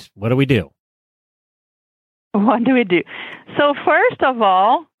next is, what do we do? What do we do? So first of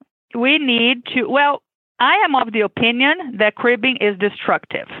all, we need to, I am of the opinion that cribbing is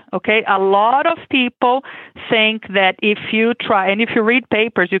destructive, okay? A lot of people think that if you try, and if you read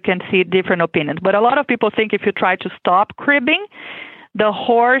papers, you can see different opinions, but a lot of people think if you try to stop cribbing, The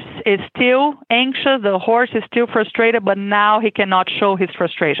horse is still anxious. The horse is still frustrated, but now he cannot show his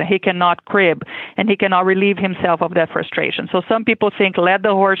frustration. He cannot crib, and he cannot relieve himself of that frustration. So some people think, let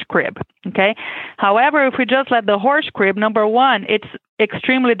the horse crib, okay? However, if we just let the horse crib, number one, it's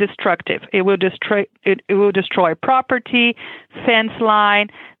extremely destructive. It will destroy property, fence line,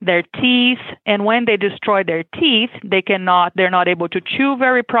 their teeth, and when they destroy their teeth, they're not able to chew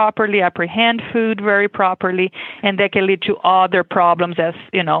very properly, apprehend food very properly, and that can lead to other problems as,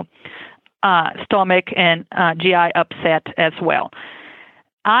 stomach and GI upset as well.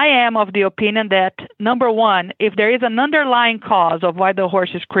 I am of the opinion that, number one, if there is an underlying cause of why the horse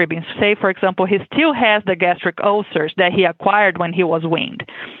is cribbing, say, for example, he still has the gastric ulcers that he acquired when he was weaned,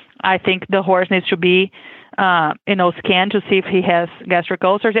 I think the horse needs to be, scanned to see if he has gastric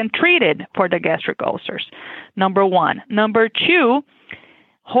ulcers and treated for the gastric ulcers, number one. Number two,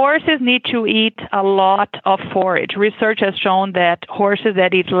 horses need to eat a lot of forage. Research has shown that horses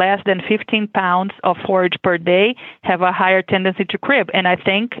that eat less than 15 pounds of forage per day have a higher tendency to crib. And I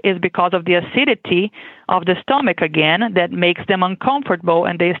think it's because of the acidity of the stomach again that makes them uncomfortable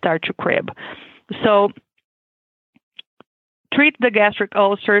and they start to crib. So treat the gastric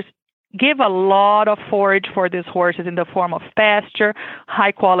ulcers. Give a lot of forage for these horses in the form of pasture,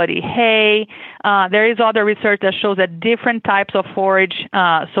 high-quality hay. There is other research that shows that different types of forage,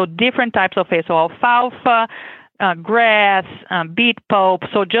 different types of hay, so alfalfa, grass, beet pulp,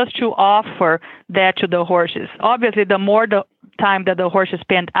 so just to offer that to the horses. Obviously, the more the time that the horses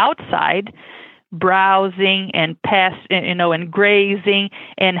spend outside, browsing and and grazing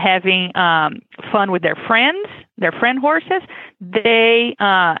and having fun with their friend horses, they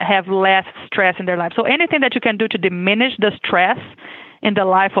have less stress in their life. So anything that you can do to diminish the stress in the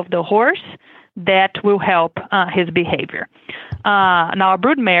life of the horse, that will help his behavior. Now, a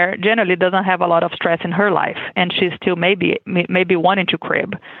broodmare generally doesn't have a lot of stress in her life, and she's still maybe wanting to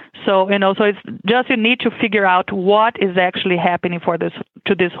crib. So, so it's just you need to figure out what is actually happening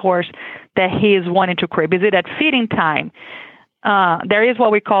to this horse that he is wanting to crib. Is it at feeding time? There is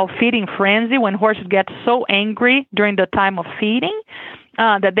what we call feeding frenzy, when horses get so angry during the time of feeding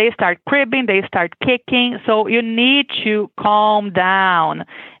that they start cribbing, they start kicking. So you need to calm down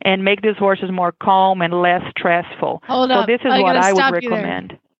and make these horses more calm and less stressful. Hold up. So this is what I would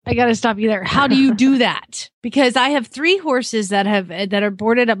recommend. I got to stop you there. How do you do that? Because I have 3 horses that are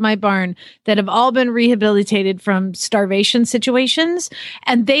boarded up my barn that have all been rehabilitated from starvation situations,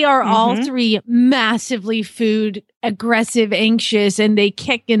 and they are all 3 massively food aggressive, anxious, and they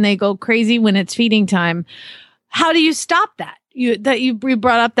kick and they go crazy when it's feeding time. How do you stop that? You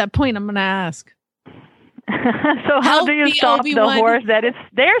brought up that point. I'm going to ask. So how do you stop the horse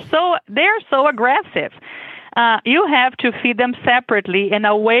they're so aggressive? You have to feed them separately and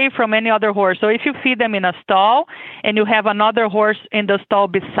away from any other horse. So if you feed them in a stall and you have another horse in the stall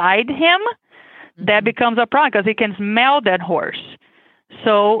beside him, that becomes a problem because he can smell that horse.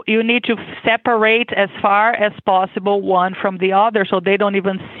 So you need to separate as far as possible one from the other so they don't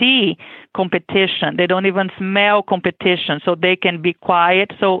even see competition. They don't even smell competition, so they can be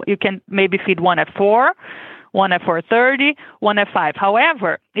quiet. So you can maybe feed one at 4, one at 4:30, one at 5.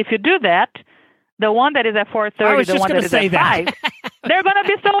 However, if you do that, the one that is at 4:30, the one that is at 5, they're going to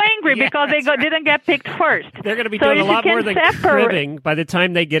be so angry because they didn't get picked first. They're going to be doing a lot more than cribbing by the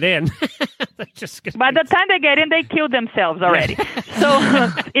time they get in. By the time they get in, they kill themselves already. So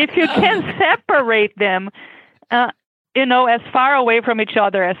if you can separate them, as far away from each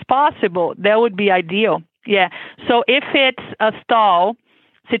other as possible, that would be ideal. Yeah. So if it's a stall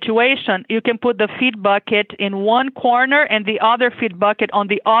situation, you can put the feed bucket in one corner and the other feed bucket on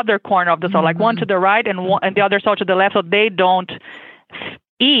the other corner of the stall, like one to the right and the other stall to the left, so they don't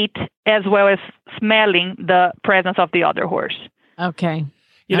eat as well as smelling the presence of the other horse. Okay.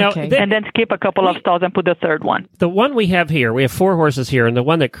 And then skip a couple of stalls and put the third one. The one we have here, we have 4 horses here, and the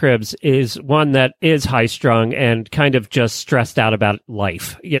one that cribs is one that is high-strung and kind of just stressed out about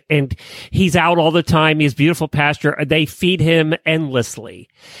life. And he's out all the time. He has beautiful pasture. They feed him endlessly.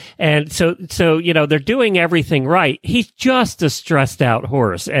 And so they're doing everything right. He's just a stressed-out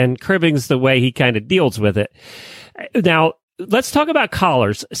horse, and cribbing's the way he kind of deals with it. Now, let's talk about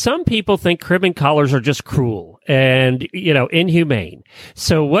collars. Some people think cribbing collars are just cruel and, inhumane.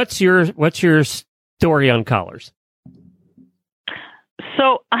 So what's your story on collars?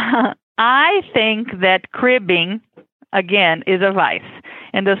 So I think that cribbing, again, is a vice.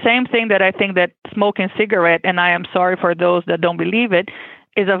 And the same thing that I think that smoking cigarette, and I am sorry for those that don't believe it,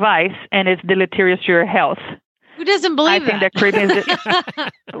 is a vice and it's deleterious to your health. Who doesn't believe that? I think that cribbing is...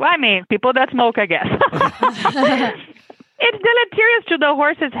 people that smoke, I guess. It's deleterious to the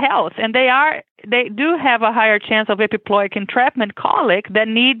horse's health, and they are, they do have a higher chance of epiploic entrapment colic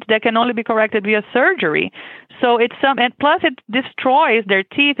that can only be corrected via surgery. So it's and plus it destroys their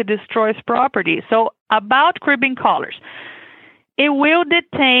teeth, it destroys property. So about cribbing collars, it will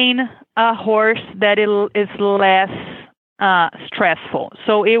detain a horse that is less stressful.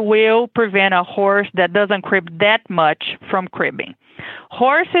 So it will prevent a horse that doesn't crib that much from cribbing.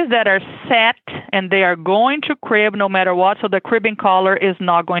 Horses that are set and they are going to crib no matter what, so the cribbing collar is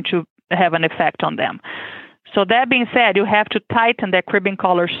not going to have an effect on them. So that being said, you have to tighten that cribbing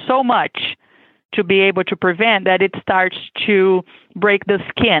collar so much to be able to prevent that it starts to break the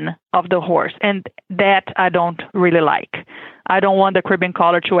skin of the horse. And that I don't really like. I don't want the cribbing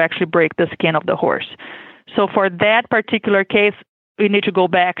collar to actually break the skin of the horse. So for that particular case, we need to go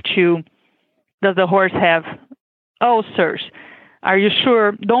back to, does the horse have ulcers? Are you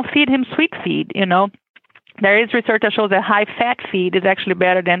sure? Don't feed him sweet feed, There is research that shows that high-fat feed is actually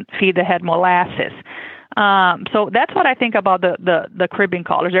better than feed that had molasses. So that's what I think about the cribbing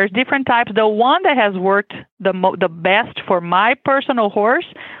collars. There's different types. The one that has worked the best for my personal horse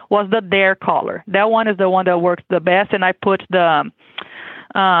was the Dare collar. That one is the one that worked the best, and I put the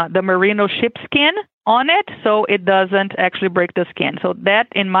merino sheepskin on it so it doesn't actually break the skin. So that,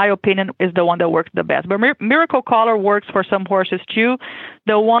 in my opinion, is the one that works the best. But Miracle Collar works for some horses too.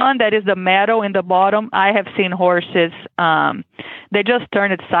 The one that is the metal in the bottom, I have seen horses, they just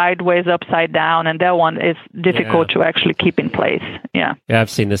turn it sideways, upside down, and that one is difficult to actually keep in place. Yeah, I've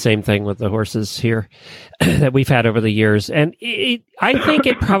seen the same thing with the horses here that we've had over the years. And I think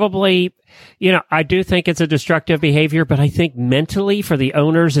it probably, I do think it's a destructive behavior, but I think mentally for the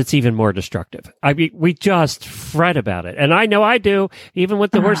owners, it's even more destructive. I mean, we just fret about it. And I know I do, even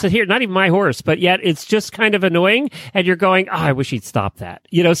with the horse that here, not even my horse, but yet it's just kind of annoying. And you're going, I wish he'd stop that.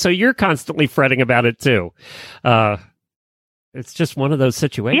 So you're constantly fretting about it too. It's just one of those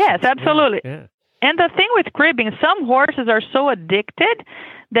situations. Yes, absolutely. Yeah. And the thing with cribbing, some horses are so addicted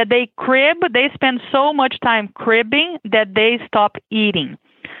that they spend so much time cribbing that they stop eating.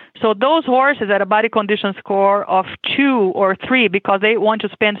 So those horses at a body condition score of 2 or 3, because they want to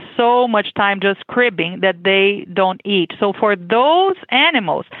spend so much time just cribbing that they don't eat. So for those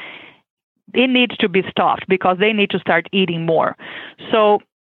animals, it needs to be stopped because they need to start eating more. So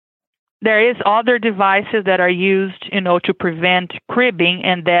there is other devices that are used, to prevent cribbing,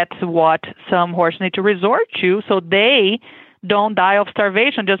 and that's what some horses need to resort to so they don't die of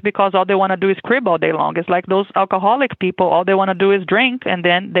starvation just because all they want to do is crib all day long. It's like those alcoholic people, all they want to do is drink, and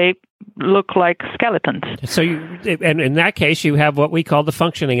then they look like skeletons. So and in that case, you have what we call the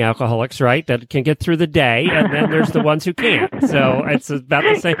functioning alcoholics, right? That can get through the day, and then there's the ones who can't. So it's about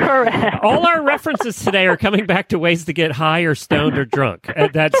the same. Correct. All our references today are coming back to ways to get high or stoned or drunk.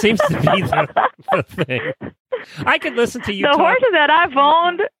 That seems to be the thing. I could listen to you The talk. horses that I've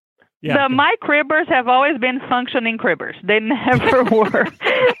owned, Yeah. my cribbers have always been functioning cribbers. They never were.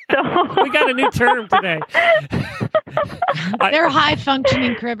 So We got a new term today. They're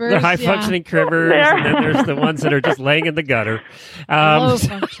high-functioning cribbers. The high-functioning cribbers, and then there's the ones that are just laying in the gutter.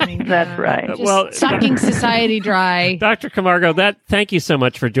 Low-functioning. That's right. Just sucking society dry. Dr. Camargo, thank you so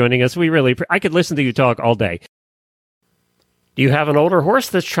much for joining us. We really, I could listen to you talk all day. Do you have an older horse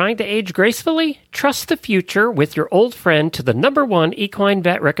that's trying to age gracefully? Trust the future with your old friend to the #1 equine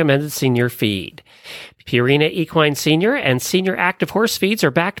vet recommended senior feed. Purina Equine Senior and Senior Active Horse Feeds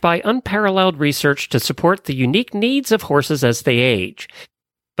are backed by unparalleled research to support the unique needs of horses as they age.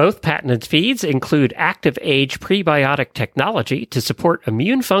 Both patented feeds include active age prebiotic technology to support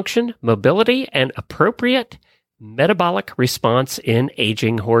immune function, mobility, and appropriate metabolic response in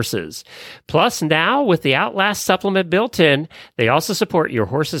aging horses. Plus, now with the Outlast supplement built in, they also support your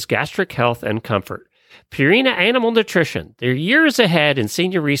horse's gastric health and comfort. Purina Animal Nutrition, they're years ahead in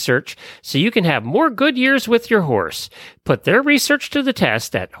senior research, so you can have more good years with your horse. Put their research to the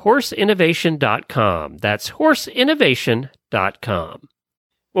test at horseinnovation.com. That's horseinnovation.com.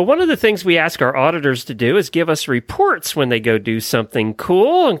 Well, one of the things we ask our auditors to do is give us reports when they go do something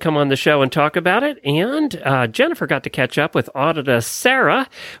cool and come on the show and talk about it. And Jennifer got to catch up with auditor Sarah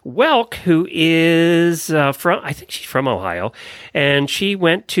Welk, who is I think she's from Ohio. And she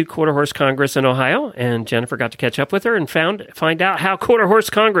went to Quarter Horse Congress in Ohio, and Jennifer got to catch up with her and find out how Quarter Horse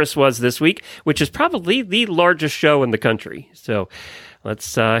Congress was this week, which is probably the largest show in the country. So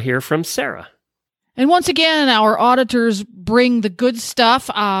let's hear from Sarah. And once again, our auditors bring the good stuff.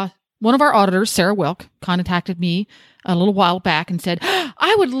 One of our auditors, Sarah Welk, contacted me a little while back and said,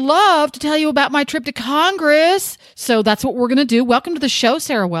 I would love to tell you about my trip to Congress. So that's what we're going to do. Welcome to the show,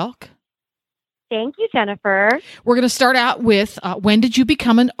 Sarah Welk. Thank you, Jennifer. We're going to start out with, when did you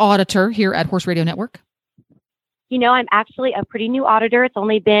become an auditor here at Horse Radio Network? I'm actually a pretty new auditor. It's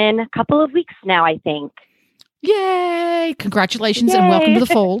only been a couple of weeks now, I think. Yay! Congratulations and Yay. welcome to the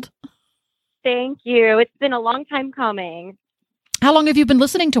fold. Thank you. It's been a long time coming. How long have you been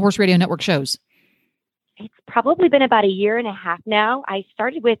listening to Horse Radio Network shows? It's probably been about a year and a half now. I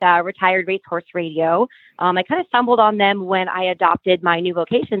started with Retired Racehorse Radio. I kind of stumbled on them when I adopted my new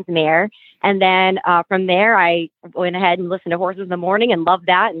vocations mare. And then from there, I went ahead and listened to Horses in the Morning and loved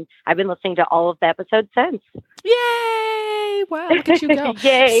that. And I've been listening to all of the episodes since. Yay! Wow, look at you go.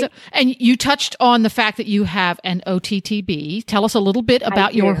 Yay. So, and you touched on the fact that you have an OTTB. Tell us a little bit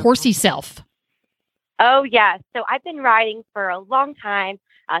about your horsey self. Oh, yeah. So I've been riding for a long time.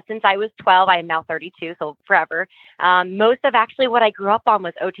 Since I was 12, I am now 32, so forever. Most of actually what I grew up on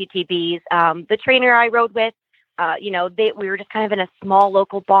was OTTBs. The trainer I rode with, we were just kind of in a small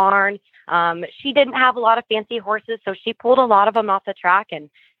local barn. She didn't have a lot of fancy horses, so she pulled a lot of them off the track and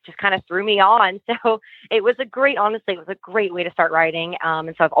just kind of threw me on. So it was a great way to start riding.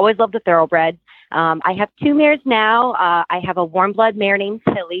 And so I've always loved the thoroughbreds. I have 2 mares now. I have a warm blood mare named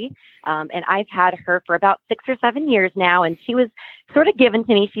Tilly, and I've had her for about 6 or 7 years now. And she was sort of given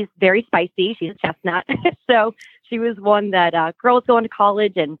to me. She's very spicy. She's a chestnut. So she was one that girls going to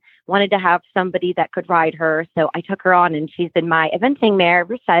college and wanted to have somebody that could ride her. So I took her on, and she's been my eventing mare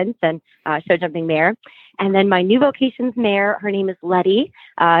ever since, and show jumping mare. And then my new vocations mare, her name is Letty.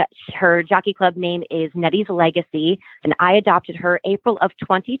 Her jockey club name is Nettie's Legacy. And I adopted her April of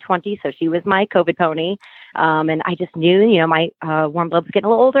 2020. So she was my COVID pony. And I just knew, my warm blood was getting a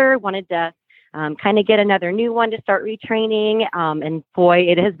little older, wanted to kind of get another new one to start retraining. And boy,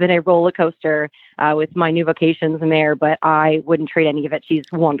 it has been a roller coaster with my new vocations mare, but I wouldn't trade any of it. She's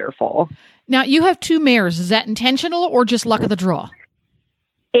wonderful. Now, you have 2 mares. Is that intentional or just luck of the draw?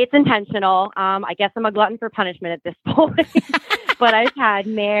 It's intentional. I guess I'm a glutton for punishment at this point. But I've had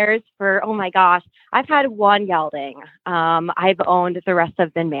mares for, oh my gosh, I've had 1 gelding. I've owned the rest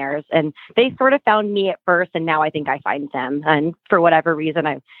of the mares, and they sort of found me at first, and now I think I find them. And for whatever reason,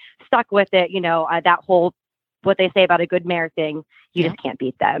 I've stuck with it. That whole, what they say about a good mare thing, you just can't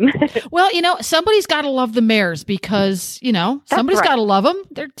beat them. Well, somebody's got to love the mares because, somebody's got to love them.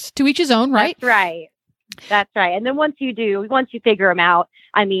 They're to each his own, right? That's right. And then once you figure them out,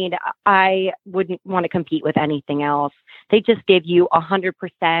 I wouldn't want to compete with anything else. They just give you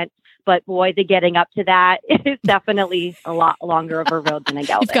 100%. But boy, the getting up to that is definitely a lot longer of a road than a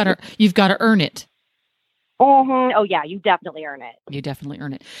gelding. You've got to earn it. Mm-hmm. Oh yeah, you definitely earn it. You definitely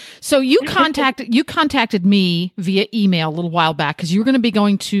earn it. So you contacted me via email a little while back because you were going to be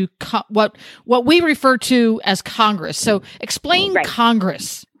going to what we refer to as Congress. So explain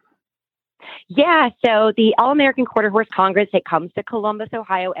Congress. Yeah, so the All-American Quarter Horse Congress, it comes to Columbus,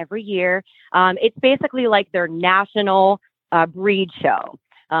 Ohio every year. It's basically like their national breed show,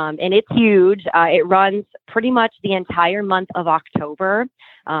 and it's huge. It runs pretty much the entire month of October,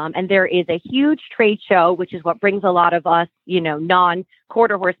 and there is a huge trade show, which is what brings a lot of us,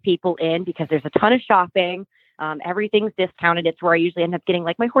 non-quarter horse people in because there's a ton of shopping. Everything's discounted. It's where I usually end up getting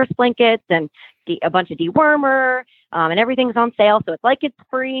like my horse blankets and a bunch of dewormer, and everything's on sale. So it's like it's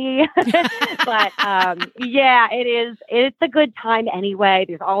free, but yeah, it is. It's a good time anyway.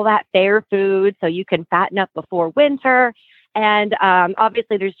 There's all that fair food, so you can fatten up before winter. And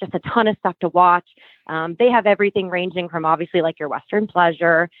obviously there's just a ton of stuff to watch. They have everything ranging from obviously like your Western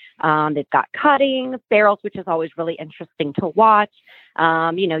pleasure. They've got cutting, barrels, which is always really interesting to watch.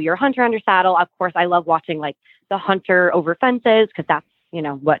 Your hunter under saddle. Of course, I love watching like the hunter over fences because that's,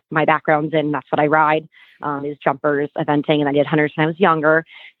 what my background's in. That's what I ride is jumpers, eventing, and I did hunters when I was younger.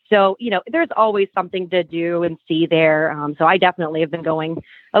 So, there's always something to do and see there. So I definitely have been going,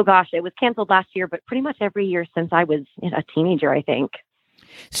 oh gosh, it was canceled last year, but pretty much every year since I was a teenager, I think.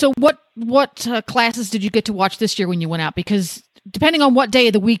 So what classes did you get to watch this year when you went out? Because depending on what day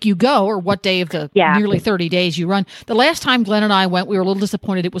of the week you go or what day of the nearly 30 days you run, the last time Glenn and I went, we were a little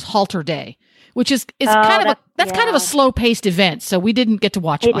disappointed. It was halter day, which is kind of a slow paced event. So we didn't get to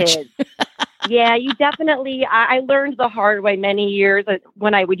watch much. It is. Yeah, you definitely, I learned the hard way many years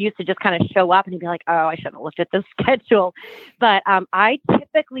when I would used to just kind of show up and be like, oh, I should have looked at the schedule. But I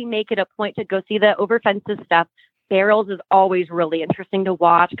typically make it a point to go see the over fences stuff. Barrels is always really interesting to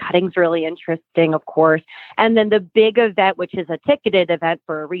watch. Cutting's really interesting, of course. And then the big event, which is a ticketed event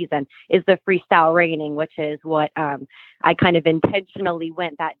for a reason, is the freestyle reining, which is what I kind of intentionally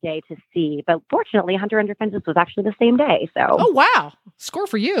went that day to see. But fortunately, Hunter Under Fences was actually the same day. So, oh, wow. Score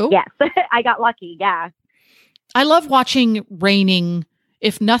for you. Yes, I got lucky. Yeah. I love watching reining,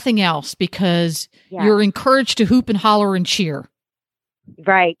 if nothing else, because you're encouraged to hoop and holler and cheer.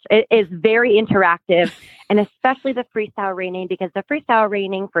 Right. It is very interactive, and especially the freestyle reining, because the freestyle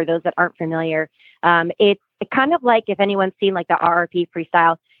reining, for those that aren't familiar, it's it's kind of like if anyone's seen like the RRP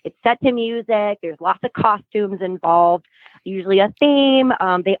freestyle, it's set to music. There's lots of costumes involved, usually a theme.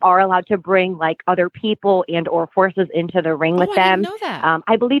 They are allowed to bring like other people and or horses into the ring with I them. didn't know that.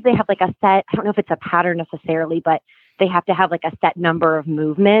 I believe they have like a set, I don't know if it's a pattern necessarily, but they have to have like a set number of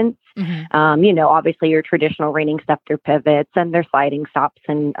movements. Obviously your traditional reining stuff, their pivots and their sliding stops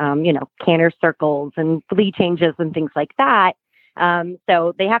and, canter circles and lead changes and things like that.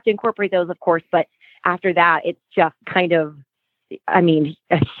 So they have to incorporate those, of course, but after that, it's just kind of,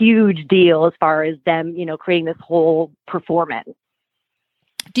 a huge deal as far as them, creating this whole performance.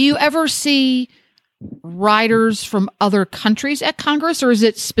 Do you ever see riders from other countries at Congress, or is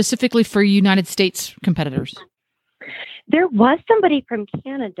it specifically for United States competitors? There was somebody from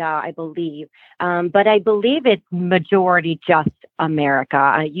Canada, I believe, but I believe it's majority just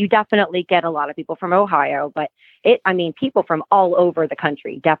America. You definitely get a lot of people from Ohio, but people from all over the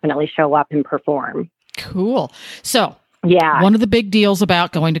country definitely show up and perform. Cool. So, yeah, one of the big deals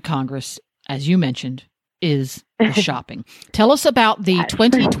about going to Congress, as you mentioned, is the shopping. Tell us about the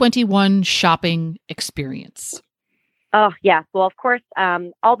 2021 shopping experience. Oh, yeah. Well, of course,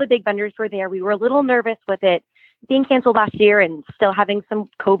 all the big vendors were there. We were a little nervous with it being canceled last year and still having some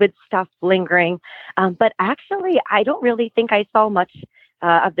COVID stuff lingering. But actually, I don't really think I saw much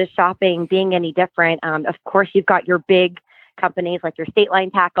of the shopping being any different. Of course, you've got your big companies like your State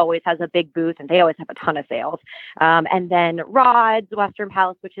Line Tack always has a big booth and they always have a ton of sales. And then Rods, Western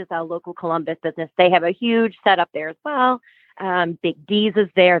Palace, which is a local Columbus business, they have a huge setup there as well. Big D's is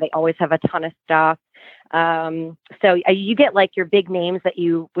there. They always have a ton of stuff. So you get like your big names that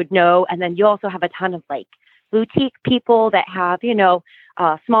you would know. And then you also have a ton of like boutique people that have,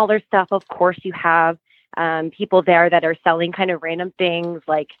 smaller stuff. Of course, you have people there that are selling kind of random things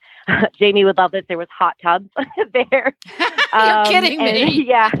like Jamie would love this. There was hot tubs there. You're kidding me.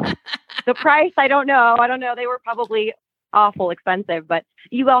 Yeah. The price, I don't know. They were probably awful expensive, but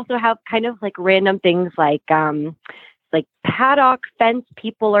you also have kind of like random things like paddock fence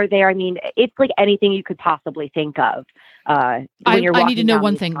people are there. It's like anything you could possibly think of. I need to know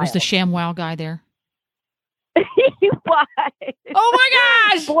one thing. Was the ShamWow guy there? He was. Oh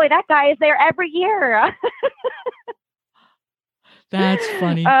my gosh! Boy, that guy is there every year. That's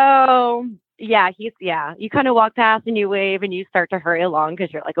funny. Oh, yeah. You kind of walk past and you wave and you start to hurry along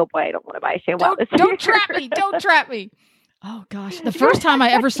because you're like, oh boy, I don't want to buy a ShamWow this year. Don't trap me. Don't trap me. Oh gosh. The first time I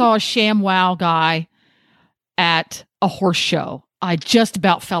ever saw a ShamWow guy at a horse show, I just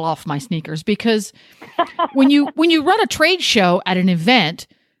about fell off my sneakers because when you run a trade show at an event,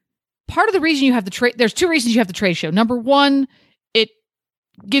 part of the reason you have the trade, there's two reasons you have the trade show. Number one, it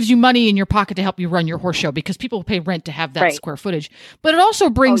gives you money in your pocket to help you run your horse show because people pay rent to have that square footage. But it also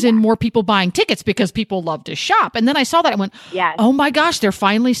brings in more people buying tickets because people love to shop. And then I saw that and went, oh my gosh, they're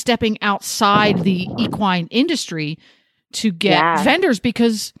finally stepping outside the equine industry to get vendors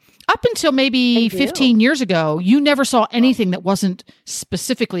because up until maybe 15 years ago, you never saw anything that wasn't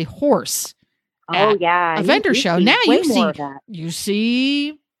specifically horse. A vendor show. Now you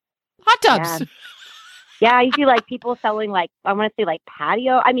see hot tubs. Yeah, you see like people selling like, I want to say like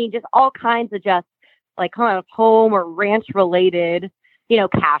patio. Just all kinds of just like kind of home or ranch related,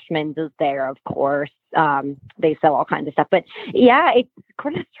 Cashman's is there, of course. They sell all kinds of stuff. But yeah, it's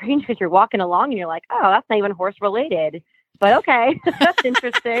kind of strange because you're walking along and you're like, oh, that's not even horse related. But okay, that's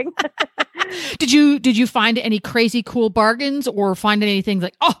interesting. Did you find any crazy cool bargains or find anything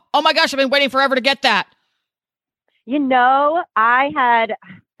like, oh my gosh, I've been waiting forever to get that? I had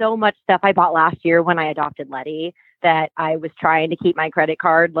so much stuff I bought last year when I adopted Letty that I was trying to keep my credit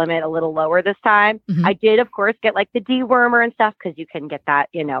card limit a little lower this time. Mm-hmm. I did, of course, get like the dewormer and stuff because you can get that,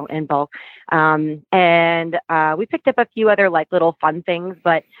 in bulk. And we picked up a few other like little fun things,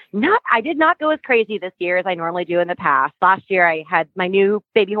 but I did not go as crazy this year as I normally do in the past. Last year I had my new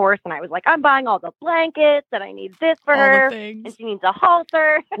baby horse and I was like, I'm buying all the blankets and I need this for her and she needs a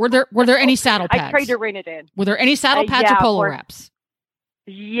halter. Were there any saddle pads? I tried to rein it in. Were there any saddle pads or polo wraps?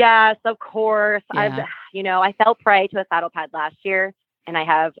 Yes, of course. Yeah. I fell prey to a saddle pad last year and I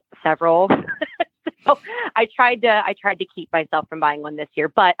have several. So I tried to keep myself from buying one this year,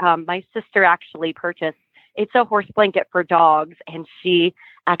 but my sister actually purchased, it's a horse blanket for dogs and she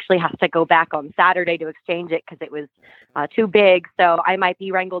actually has to go back on Saturday to exchange it because it was too big. So I might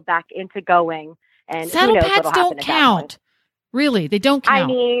be wrangled back into going. And saddle pads don't count. Really? They don't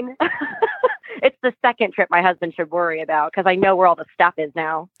count. It's the second trip my husband should worry about because I know where all the stuff is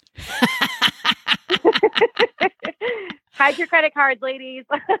now. Hide your credit cards, ladies.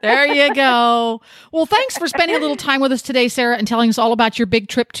 There you go. Well, thanks for spending a little time with us today, Sarah, and telling us all about your big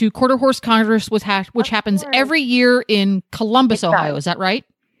trip to Quarter Horse Congress, which happens every year in Columbus, Ohio. Is that right?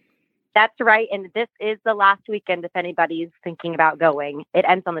 That's right. And this is the last weekend if anybody's thinking about going. It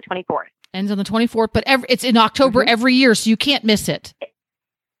ends on the 24th. Ends on the 24th, but it's in October every year, so you can't miss it.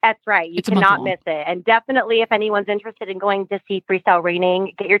 That's right. You cannot miss it. And definitely, if anyone's interested in going to see freestyle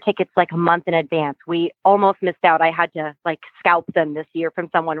raining, get your tickets like a month in advance. We almost missed out. I had to scalp them this year from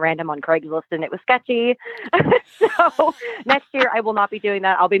someone random on Craigslist, and it was sketchy. So next year, I will not be doing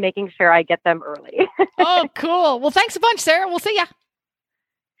that. I'll be making sure I get them early. Oh, cool. Well, thanks a bunch, Sarah. We'll see ya.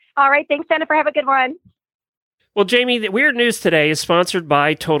 All right. Thanks, Jennifer. Have a good one. Well, Jamie, the Weird News today is sponsored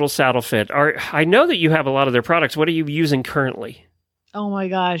by Total Saddle Fit. I know that you have a lot of their products. What are you using currently? Oh my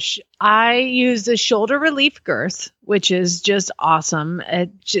gosh. I use the shoulder relief girth, which is just awesome.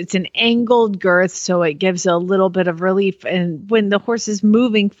 It's an angled girth, so it gives a little bit of relief and when the horse is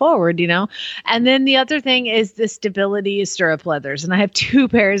moving forward, And then the other thing is the stability stirrup leathers. And I have 2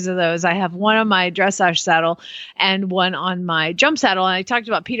 pairs of those. I have one on my dressage saddle and one on my jump saddle. And I talked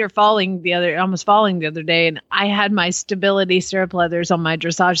about Peter almost falling the other day. And I had my stability stirrup leathers on my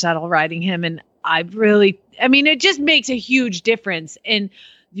dressage saddle riding him. And it just makes a huge difference in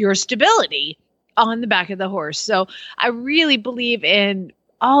your stability on the back of the horse. So I really believe in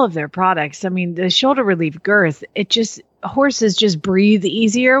all of their products. I mean, the shoulder relief girth, horses just breathe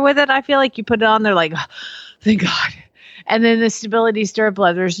easier with it. I feel like you put it on, they're like, oh, thank God. And then the stability stirrup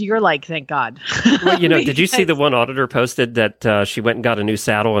leathers, you're like, thank God. Well, did you see the one auditor posted that she went and got a new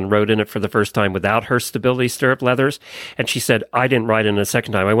saddle and rode in it for the first time without her stability stirrup leathers? And she said, I didn't ride in a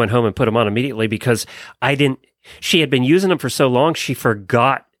second time. I went home and put them on immediately because she had been using them for so long, she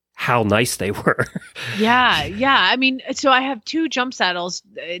forgot how nice they were. Yeah. I mean, so I have 2 jump saddles,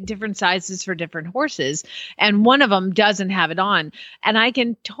 different sizes for different horses, and one of them doesn't have it on, and I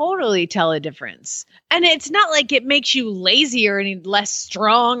can totally tell a difference. And it's not like it makes you lazy or any less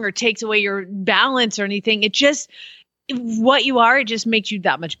strong or takes away your balance or anything. It just, what you are, it just makes you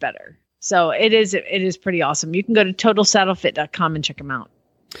that much better. So it is pretty awesome. You can go to totalsaddlefit.com and check them out.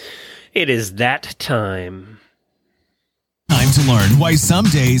 It is that time. Time to learn why some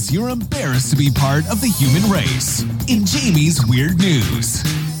days you're embarrassed to be part of the human race. In Jamie's Weird News.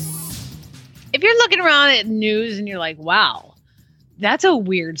 If you're looking around at news and you're like, wow, that's a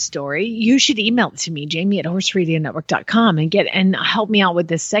weird story, you should email it to me, jamie@horseradionetwork.com, and help me out with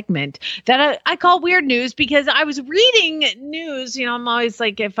this segment that I call Weird News, because I was reading news. I'm always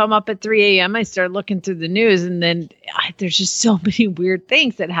like, if I'm up at 3 a.m., I start looking through the news, and then there's just so many weird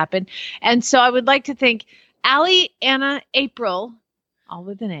things that happen. And so I would like to thank Allie, Anna, April, all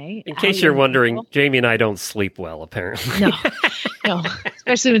with an A. In case you're wondering, April. Jamie and I don't sleep well, apparently. No,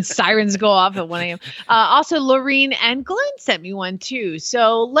 especially when sirens go off at 1 a.m. Also, Lorene and Glenn sent me one too.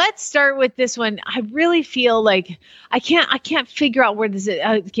 So let's start with this one. I really feel like I can't figure out where this is.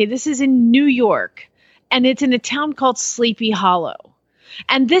 Okay, this is in New York, and it's in a town called Sleepy Hollow.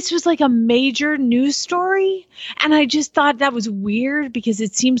 And this was like a major news story. And I just thought that was weird because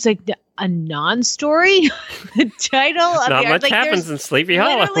it seems like a non-story. The title of Not much happens in Sleepy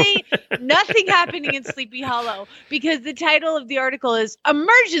Hollow. Literally nothing happening in Sleepy Hollow, because the title of the article is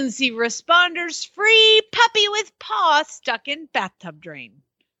Emergency Responders Free Puppy with Paw Stuck in Bathtub Drain.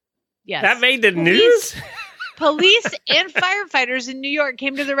 Yes. That made the news? Police and firefighters in New York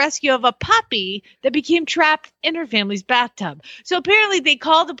came to the rescue of a puppy that became trapped in her family's bathtub. So apparently they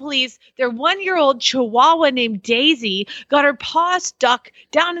called the police. Their 1-year-old Chihuahua named Daisy got her paw stuck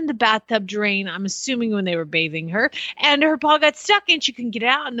down in the bathtub drain, I'm assuming when they were bathing her, and her paw got stuck and she couldn't get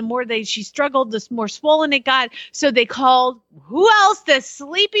out. And the more she struggled, the more swollen it got. So they called, who else? The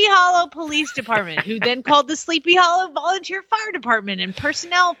Sleepy Hollow Police Department, who then called the Sleepy Hollow Volunteer Fire Department, and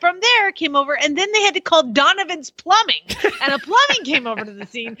personnel from there came over, and then they had to call Donovan's Plumbing, and a plumbing came over to the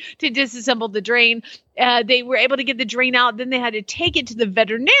scene to disassemble the drain. They were able to get the drain out. Then they had to take it to the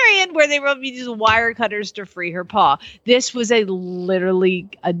veterinarian, where they were able to use wire cutters to free her paw. This was literally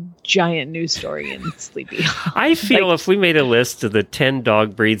a giant news story in Sleepy Hollow. I feel if we made a list of the 10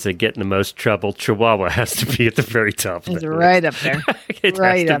 dog breeds that get in the most trouble, Chihuahua has to be at the very top. It's right up there. It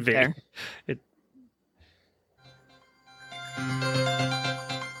right has to up be. there.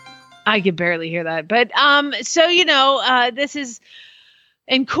 I could barely hear that. But this is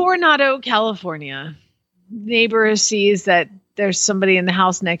in Coronado, California. Neighbor sees that there's somebody in the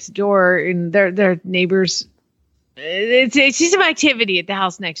house next door, and their neighbors see some activity at the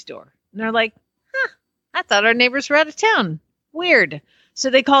house next door. And they're like, I thought our neighbors were out of town. Weird. So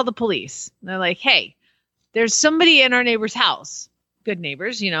they call the police. And they're like, hey, there's somebody in our neighbor's house. Good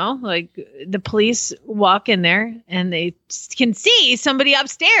neighbors, the police walk in there and they can see somebody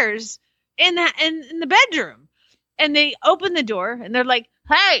upstairs in the bedroom, and they open the door and they're like,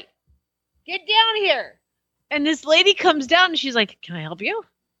 hey, get down here. And this lady comes down and she's like, can I help you?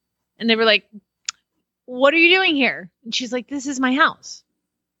 And they were like, what are you doing here? And she's like, this is my house.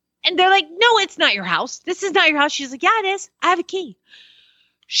 And they're like, no, it's not your house. This is not your house. She's like, yeah, it is. I have a key.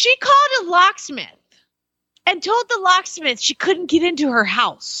 She called a locksmith and told the locksmith she couldn't get into her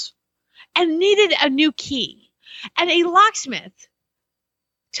house and needed a new key. And a locksmith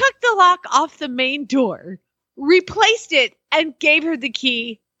took the lock off the main door, replaced it, and gave her the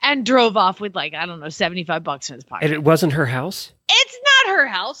key and drove off with like, I don't know, $75 in his pocket. And it wasn't her house? It's not her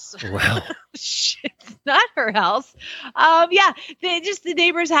house. Wow. It's not her house. Yeah, the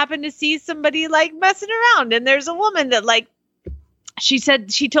neighbors happened to see somebody like messing around. And there's a woman that like, she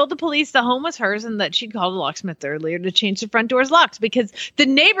said she told the police the home was hers and that she'd called a locksmith earlier to change the front doors locked because the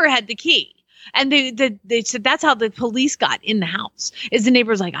neighbor had the key. And they said that's how the police got in the house. Is the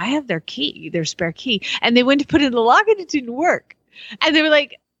neighbor's like, I have their key, their spare key. And they went to put in the lock and it didn't work. And they were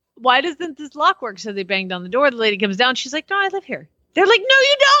like, why doesn't this lock work? So they banged on the door. The lady comes down. She's like, no, I live here. They're like, no,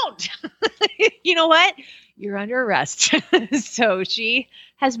 you don't. You know what? You're under arrest. So she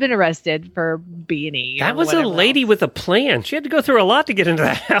has been arrested for B&E. That was a lady with a plan. She had to go through a lot to get into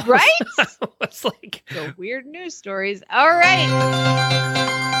that house. Right? It's like so weird news stories. All right.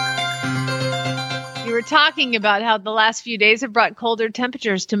 You were talking about how the last few days have brought colder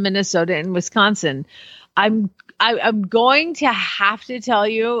temperatures to Minnesota and Wisconsin. I'm going to have to tell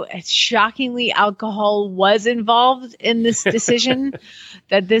you, shockingly, alcohol was involved in this decision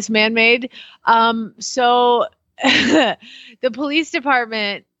that this man made. So the police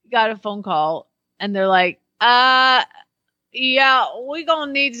department got a phone call and they're like, yeah, we're going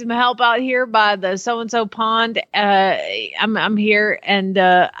to need some help out here by the so-and-so pond. I'm here and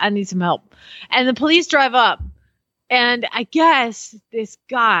I need some help. And the police drive up. And I guess this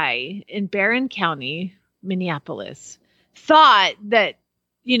guy in Barron County, Minneapolis, thought that,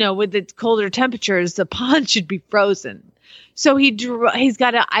 with the colder temperatures, the pond should be frozen. So he's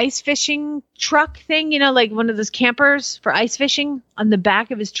got an ice fishing truck thing, like one of those campers for ice fishing on the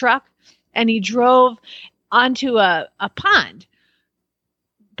back of his truck. And he drove onto a pond.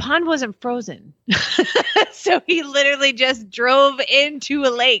 Pond wasn't frozen. So he literally just drove into a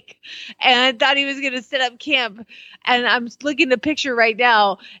lake and thought he was going to set up camp. And I'm looking at a picture right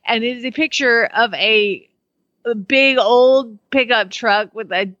now, and it is a picture of a big old pickup truck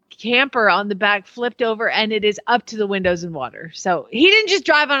with a camper on the back flipped over, and it is up to the windows in water. So he didn't just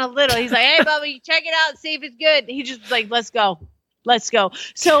drive on a little. He's like, hey, Bubba, check it out, see if it's good. He just was like, let's go.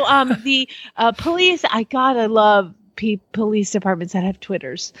 So the police, I gotta love police departments that have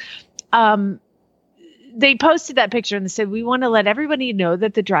Twitters. They posted that picture and they said, we want to let everybody know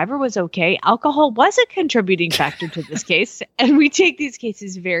that the driver was okay. Alcohol was a contributing factor to this case, and we take these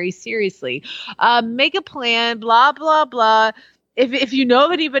cases very seriously. Make a plan, blah, blah, blah. If you know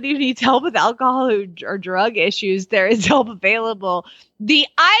of anybody who needs help with alcohol or drug issues, there is help available. The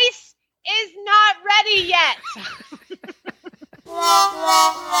ice is not ready yet.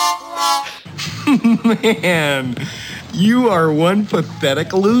 Man, you are one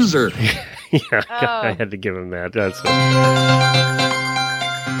pathetic loser. Yeah, I had to give him that. That's it.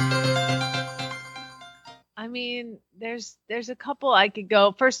 I mean, there's a couple I could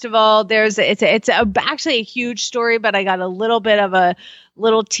go. First of all, it's actually a huge story, but I got a little bit of a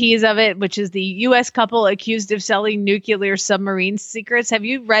little tease of it, which is the U.S. couple accused of selling nuclear submarine secrets. Have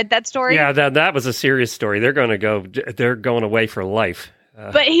you read that story? Yeah, that was a serious story. They're going away for life.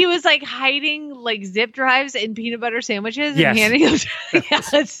 But he was like hiding like zip drives in peanut butter sandwiches yes. and handing them. Yeah,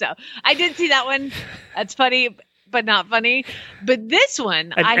 so I did see that one. That's funny, but not funny. But this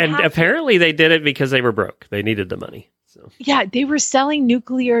one, and apparently they did it because they were broke. They needed the money. So yeah, they were selling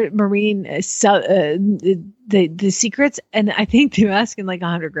nuclear marine the secrets, and I think they were asking like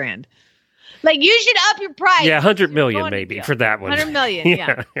 $100,000. Like, you should up your price. Yeah, 100 million maybe for that one. 100 million.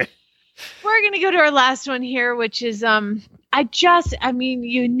 Yeah. We're gonna go to our last one here, which is you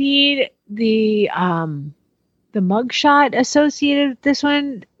need the mugshot associated with this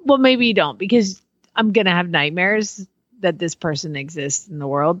one. Well, maybe you don't, because I'm going to have nightmares that this person exists in the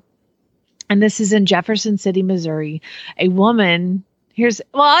world. And this is in Jefferson City, Missouri. A woman,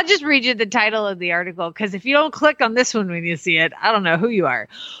 I'll just read you the title of the article, because if you don't click on this one when you see it, I don't know who you are.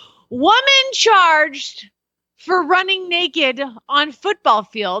 Woman charged for running naked on football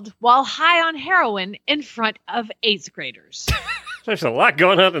field while high on heroin in front of 8th graders. There's a lot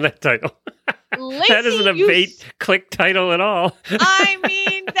going on in that title. That isn't a bait-click title at all. I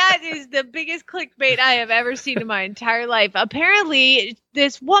mean, that is the biggest clickbait I have ever seen in my entire life. Apparently,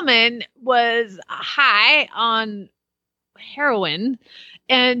 this woman was high on heroin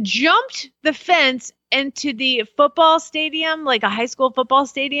and jumped the fence into the football stadium, like a high school football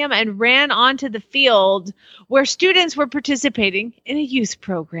stadium, and ran onto the field where students were participating in a youth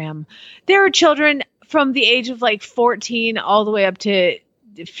program. There were children from the age of like 14 all the way up to,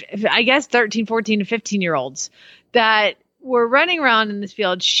 I guess, 13, 14, and 15-year-olds that were running around in this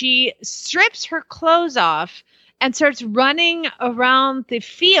field. She strips her clothes off and starts running around the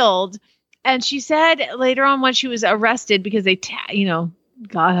field. And she said later on when she was arrested, because they, God,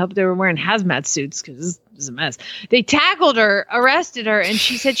 I hope they were wearing hazmat suits because this is a mess. They tackled her, arrested her, and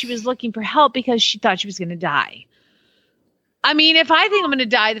she said she was looking for help because she thought she was going to die. I mean, if I think I'm going to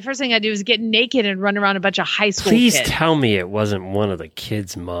die, the first thing I do is get naked and run around a bunch of high school Please kids. tell me it wasn't one of the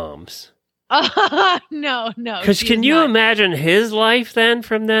kids' moms. No. Because can you imagine his life then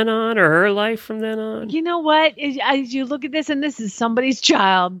from then on, or her life from then on? You know what? As you look at this, and this is somebody's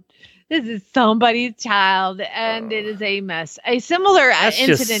child. This is somebody's child, and it is a mess. A similar That's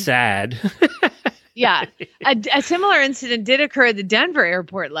incident. just sad. Yeah. A similar incident did occur at the Denver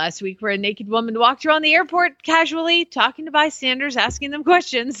airport last week where a naked woman walked around the airport casually, talking to bystanders, asking them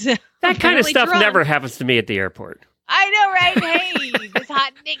questions. That kind of stuff drunk. never happens to me at the airport. I know, right? Hey, this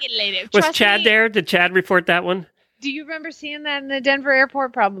hot naked lady. Was Trust Chad me, there? Did Chad report that one? Do you remember seeing that in the Denver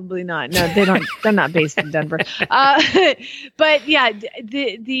airport? Probably not. No, they don't. They're not based in Denver. But yeah,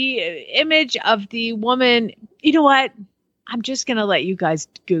 the image of the woman. You know what? I'm just gonna let you guys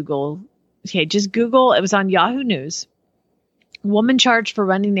Google. Okay, just Google. It was on Yahoo News. Woman charged for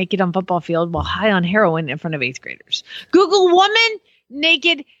running naked on football field while high on heroin in front of 8th graders. Google woman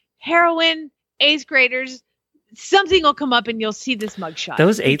naked heroin 8th graders. Something will come up and you'll see this mugshot.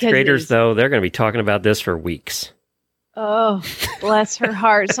 Those 8th graders, though, they're going to be talking about this for weeks. Oh, bless her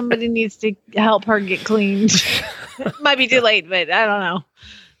heart. Somebody needs to help her get cleaned. Might be too late, but I don't know.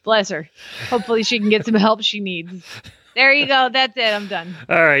 Bless her. Hopefully she can get some help she needs. There you go. That's it. I'm done.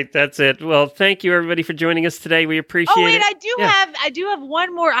 All right, that's it. Well, thank you everybody for joining us today. We appreciate it. Oh wait, I do have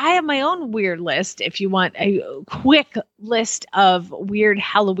one more. I have my own weird list. If you want a quick list of weird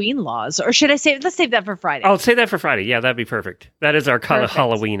Halloween laws, or should I let's save that for Friday? I'll say that for Friday. Yeah, that'd be perfect. That is our kind of Perfect.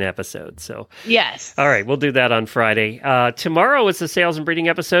 Halloween episode. So Yes. all right, we'll do that on Friday. Tomorrow is the sales and breeding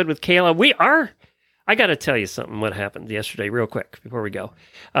episode with Kayla. I got to tell you something what happened yesterday real quick before we go.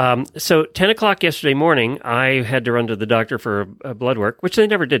 So 10 o'clock yesterday morning, I had to run to the doctor for a blood work, which they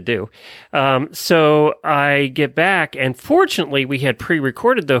never did do. So I get back, and fortunately, we had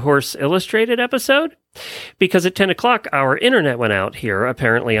pre-recorded the Horse Illustrated episode because at 10 o'clock, our internet went out here,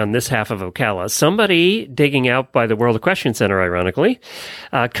 apparently on this half of Ocala. Somebody digging out by the World Equestrian Center, ironically,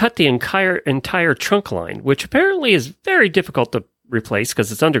 cut the entire trunk line, which apparently is very difficult to replace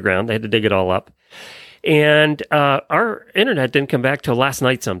because it's underground. They had to dig it all up. And our internet didn't come back till last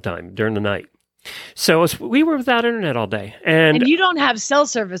night sometime during the night. So we were without internet all day. And you don't have cell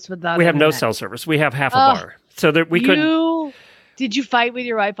service without we have no internet. cell service. We have half a bar. So that we couldn't. Did you fight with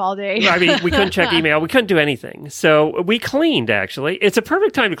your wife all day? I mean, we couldn't check email. We couldn't do anything. So we cleaned, actually. It's a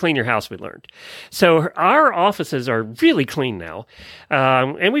perfect time to clean your house, we learned. So our offices are really clean now.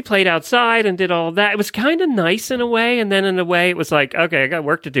 And we played outside and did all of that. It was kind of nice in a way. And then in a way, it was like, okay, I got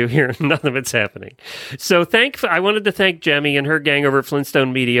work to do here. None of it's happening. So I wanted to thank Jemmy and her gang over at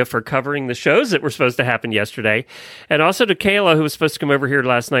Flintstone Media for covering the shows that were supposed to happen yesterday. And also to Kayla, who was supposed to come over here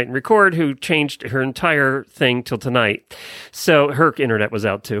last night and record, who changed her entire thing till tonight. So her internet was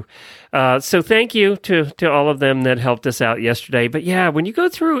out too. So thank you to all of them that helped us out yesterday. But yeah, when you go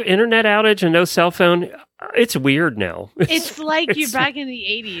through internet outage and no cell phone, it's weird now. It's like you're back in the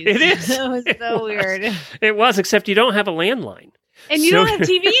 80s. It is. It was so weird. It was, except you don't have a landline. And you don't have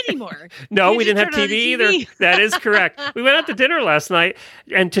TV anymore. No, You we just didn't have turn on TV the either. TV. That is correct. We went out to dinner last night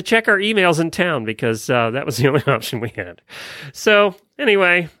and to check our emails in town because that was the only option we had. So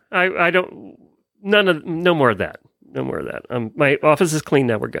anyway, no more of that. No more of that. My office is clean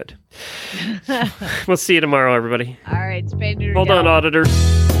now. We're good. We'll see you tomorrow, everybody. All right, spay neuter, Hold go. on, auditors.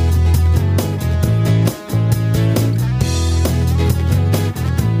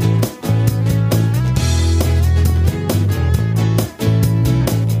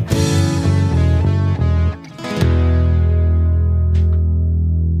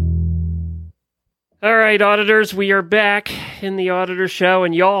 All right, auditors, we are back in the Auditor Show,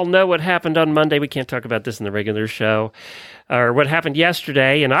 and y'all know what happened on Monday. We can't talk about this in the regular show, or what happened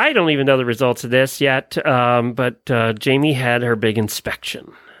yesterday, and I don't even know the results of this yet, but Jamie had her big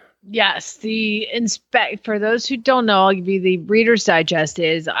inspection. Yes, for those who don't know, I'll give you the Reader's Digest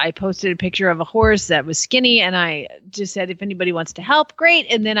I posted a picture of a horse that was skinny, and I just said, if anybody wants to help, great.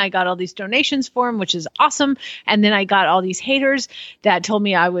 And then I got all these donations for him, which is awesome. And then I got all these haters that told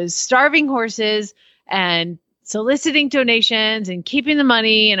me I was starving horses and soliciting donations and keeping the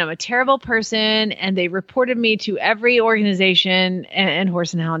money, and I'm a terrible person. And they reported me to every organization and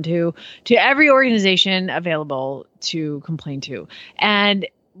Horse and Hound too, to every organization available to complain to. And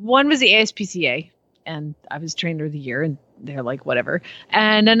one was the ASPCA, and I was trainer of the year, and they're like, whatever.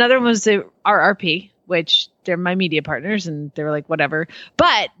 And another one was the RRP, which they're my media partners, and they were like, whatever.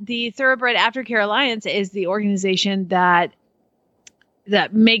 But the Thoroughbred Aftercare Alliance is the organization that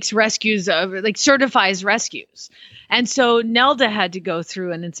makes rescues, like certifies rescues. And so Nelda had to go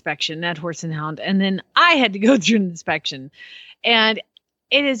through an inspection at Horse and Hound, and then I had to go through an inspection. And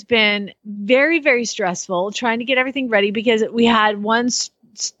it has been very, very stressful trying to get everything ready, because we had one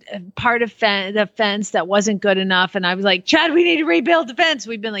part of the fence that wasn't good enough. And I was like, Chad, we need to rebuild the fence.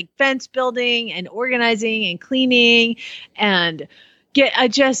 We've been like fence building and organizing and cleaning and get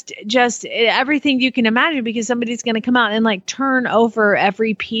just everything you can imagine, because somebody's going to come out and like turn over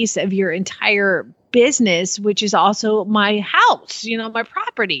every piece of your entire business, which is also my house, my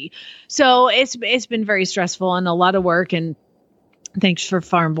property. So it's been very stressful and a lot of work. And thanks for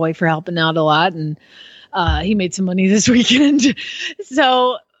Farm Boy for helping out a lot. And he made some money this weekend.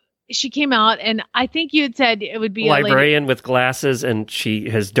 So she came out, and I think you had said it would be librarian with glasses, and she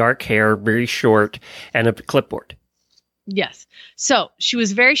has dark hair, very short, and a clipboard. Yes. So she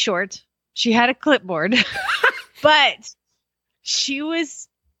was very short. She had a clipboard, but she was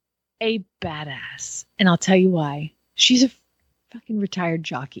a badass. And I'll tell you why. She's a fucking retired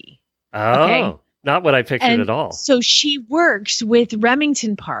jockey. Oh, okay? Not what I pictured And at all. so she works with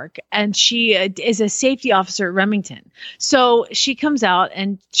Remington Park, and she is a safety officer at Remington. So she comes out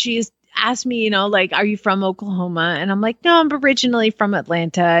and she's asked me, like, are you from Oklahoma? And I'm like, no, I'm originally from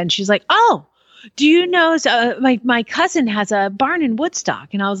Atlanta. And she's like, oh, do you know, my cousin has a barn in Woodstock.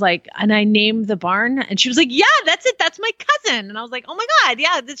 And I was like, and I named the barn, and she was like, yeah, that's it. That's my cousin. And I was like, oh my God.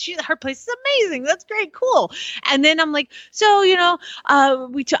 Yeah. Her place is amazing. That's great. Cool. And then I'm like, so, I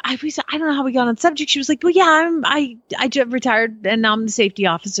don't know how we got on subject. She was like, well, yeah, I just retired, and now I'm the safety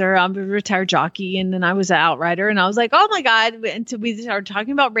officer. I'm a retired jockey. And then I was an outrider, and I was like, oh my God. Until we started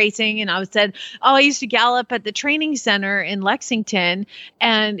talking about racing. And I said, oh, I used to gallop at the training center in Lexington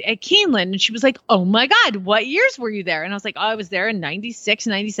and at Keeneland. And she was like, oh my God, what years were you there? And I was like, oh, I was there in 96,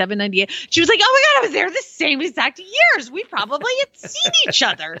 97, 98. She was like, oh my God, I was there the same exact years. We probably had seen each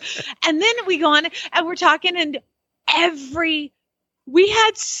other. And then we go on and we're talking, and we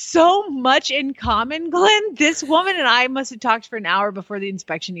had so much in common, Glenn. This woman and I must have talked for an hour before the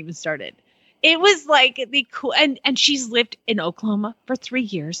inspection even started. It was like the cool, and she's lived in Oklahoma for 3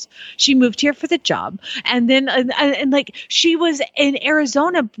 years. She moved here for the job. And then, and like, she was in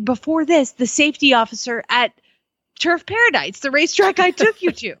Arizona before this, the safety officer at Turf Paradise, the racetrack I took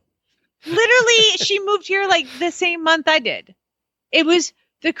you to. Literally, she moved here like the same month I did. It was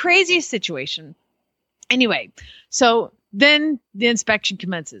the craziest situation. Anyway, so then the inspection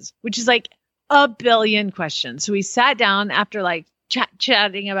commences, which is like a billion questions. So we sat down after like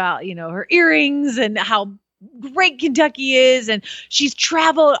chatting about, her earrings and how great Kentucky is. And she's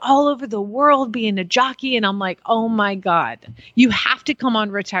traveled all over the world being a jockey. And I'm like, oh my God, you have to come on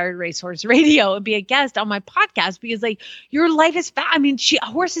Retired Racehorse Radio and be a guest on my podcast, because like your life is I mean, she's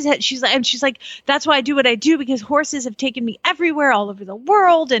like, that's why I do what I do, because horses have taken me everywhere, all over the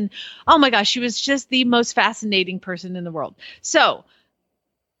world. And oh my gosh, she was just the most fascinating person in the world. So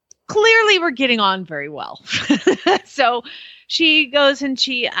clearly we're getting on very well. So she goes and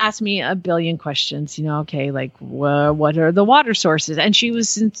she asked me a billion questions, okay, like what are the water sources? And she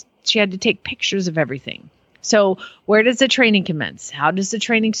had to take pictures of everything. So where does the training commence? How does the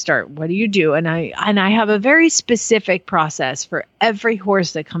training start? What do you do? And I have a very specific process for every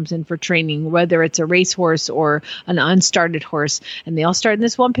horse that comes in for training, whether it's a racehorse or an unstarted horse. And they all start in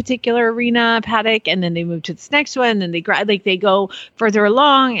this one particular arena paddock, and then they move to this next one, and they go further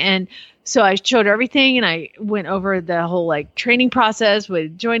along. And so I showed her everything, and I went over the whole like training process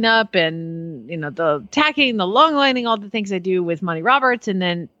with join up and, the tacking, the long lining, all the things I do with Monty Roberts. And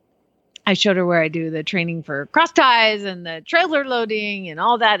then I showed her where I do the training for cross ties and the trailer loading and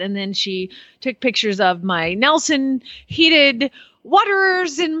all that. And then she took pictures of my Nelson heated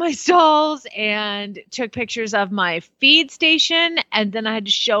waterers in my stalls and took pictures of my feed station. And then I had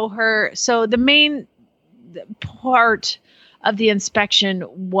to show her. So the main part of the inspection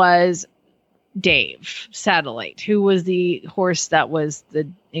was Dave Satellite, who was the horse that was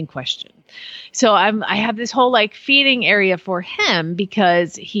in question. So I have this whole like feeding area for him,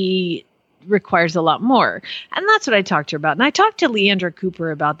 because he requires a lot more. And that's what I talked to her about. And I talked to Leandra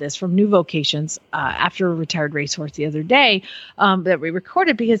Cooper about this from New Vocations after a Retired Racehorse the other day that we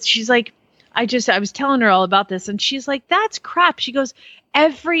recorded, because she's like, I was telling her all about this, and she's like, that's crap. She goes,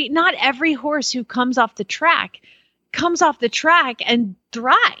 not every horse who comes off the track and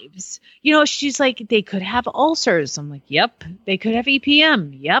thrives. She's like, they could have ulcers. I'm like, yep. They could have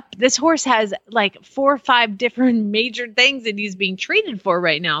EPM. Yep. This horse has like 4 or 5 different major things that he's being treated for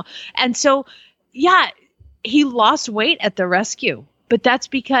right now. And so, yeah, he lost weight at the rescue, but that's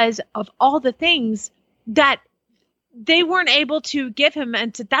because of all the things that they weren't able to give him.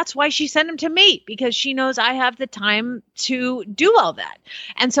 And that's why she sent him to me, because she knows I have the time to do all that.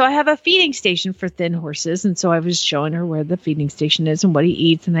 And so I have a feeding station for thin horses. And so I was showing her where the feeding station is and what he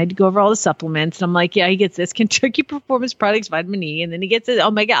eats. And I had to go over all the supplements. And I'm like, yeah, he gets this Kentucky Performance Products Vitamin E. And then he gets this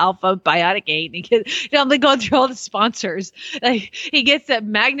Omega Alpha Biotic 8. And he gets, I'm like going through all the sponsors. Like he gets that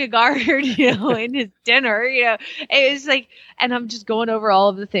Magna Guard, in his dinner, it was like, and I'm just going over all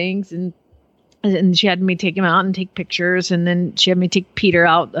of the things. And she had me take him out and take pictures. And then she had me take Peter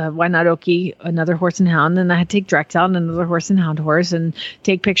out, Why Not Oki, another horse and hound. And I had to take Drex out, another horse and hound horse, and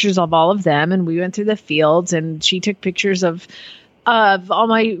take pictures of all of them. And we went through the fields, and she took pictures of all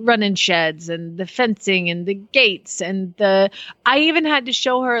my run-in sheds and the fencing and the gates. And I even had to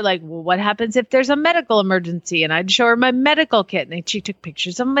show her, like, well, what happens if there's a medical emergency? And I'd show her my medical kit. And she took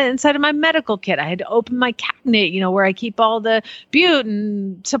pictures of inside of my medical kit. I had to open my cabinet, where I keep all the bute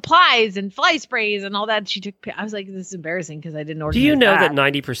and supplies and fly sprays and all that. I was like, this is embarrassing because I didn't organize. Do you know that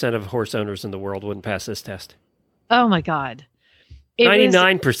 90% of horse owners in the world wouldn't pass this test? Oh my God.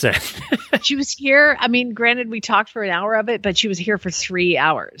 99%. She was here. I mean, granted, we talked for an hour of it, but she was here for 3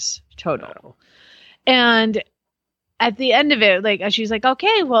 hours total. Wow. And at the end of it, she's like,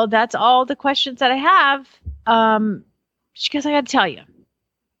 okay, well, that's all the questions that I have. She goes, I got to tell you.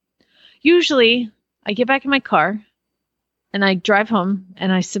 Usually, I get back in my car and I drive home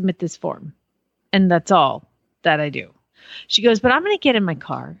and I submit this form. And that's all that I do. She goes, but I'm going to get in my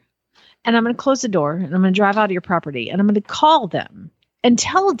car. And I'm going to close the door and I'm going to drive out of your property and I'm going to call them and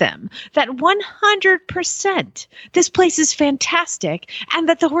tell them that 100% this place is fantastic and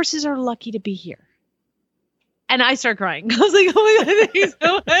that the horses are lucky to be here. And I start crying. I was like, oh my God, thank you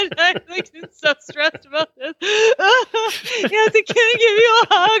so much. I'm so stressed about this. I was like, can I give you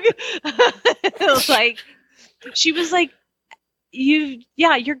a hug? She was like,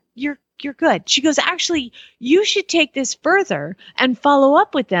 you're good. She goes, actually, you should take this further and follow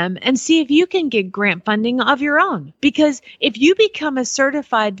up with them and see if you can get grant funding of your own. Because if you become a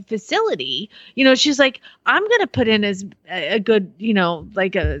certified facility, she's like, I'm going to put in as a good,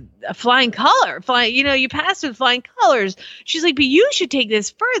 like a flying color, you pass with flying colors. She's like, but you should take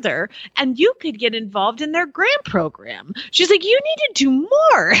this further and you could get involved in their grant program. She's like, you need to do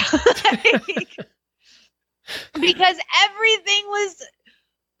more. Because everything was,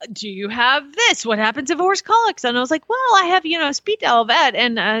 do you have this? What happens if a horse colics? And I was like, well, I have, a speed dial vet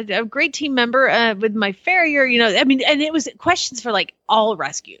and a great team member with my farrier, and it was questions for like all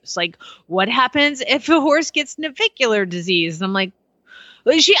rescues. Like, what happens if a horse gets navicular disease? And I'm like,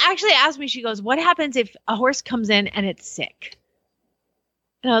 well, she actually asked me, she goes, what happens if a horse comes in and it's sick?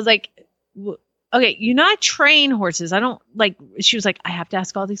 And I was like, okay, I train horses. I don't she was like, I have to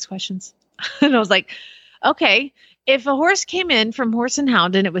ask all these questions. And I was like, okay, if a horse came in from Horse and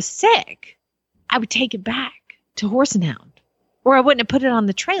Hound and it was sick, I would take it back to Horse and Hound, or I wouldn't have put it on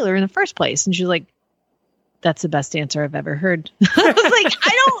the trailer in the first place. And she's like, that's the best answer I've ever heard. I was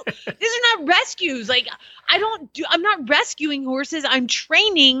like, these are not rescues. I'm not rescuing horses. I'm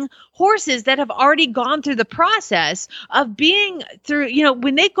training horses that have already gone through the process of being through,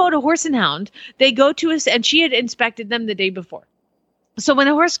 when they go to Horse and Hound, they go to us, and she had inspected them the day before. So when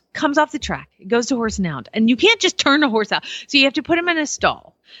a horse comes off the track, it goes to Horse and Hound, and you can't just turn a horse out. So you have to put him in a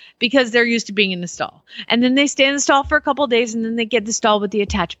stall because they're used to being in the stall. And then they stay in the stall for a couple of days, and then they get the stall with the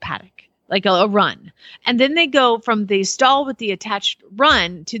attached paddock, like a run. And then they go from the stall with the attached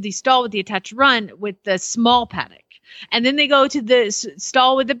run to the stall with the attached run with the small paddock. And then they go to the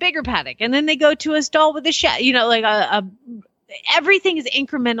stall with the bigger paddock. And then they go to a stall with a shed, everything is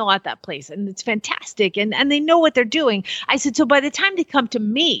incremental at that place, and it's fantastic. And they know what they're doing. I said, so by the time they come to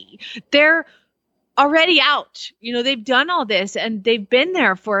me, they're already out. They've done all this and they've been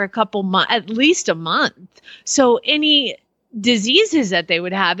there for a couple months, at least a month. So any diseases that they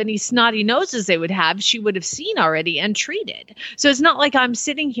would have, any snotty noses they would have, she would have seen already and treated. So it's not like I'm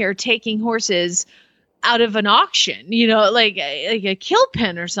sitting here taking horses out of an auction, like a kill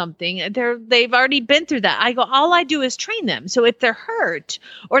pen or something. They've already been through that. I go, all I do is train them. So if they're hurt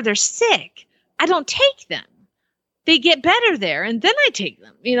or they're sick, I don't take them. They get better there, and then I take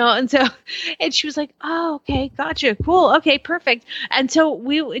them, and she was like, oh, okay, gotcha, cool, okay, perfect. And so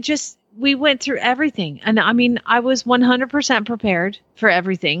we we went through everything. And I mean, I was 100% prepared for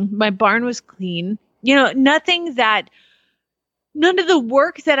everything. My barn was clean. None of the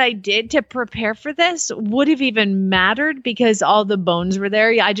work that I did to prepare for this would have even mattered because all the bones were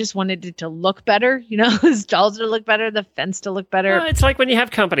there. I just wanted it to look better, the stalls to look better, the fence to look better. Well, it's like when you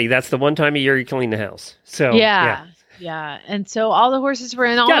have company. That's the one time a year you clean the house. So yeah. And so all the horses were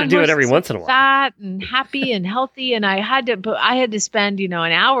in. All got to do it every once in a while. Fat and happy and healthy. And I had to spend, an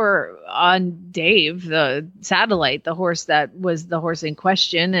hour on Dave, the satellite, the horse that was the horse in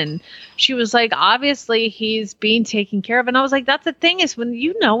question. And she was like, obviously he's being taken care of. And I was like, that's the thing is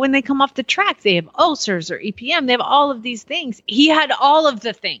when they come off the track, they have ulcers or EPM. They have all of these things. He had all of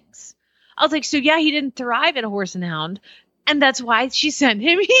the things. I was like, so yeah, he didn't thrive at a horse and hound. And that's why she sent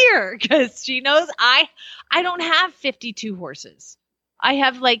him here, because she knows I don't have 52 horses. I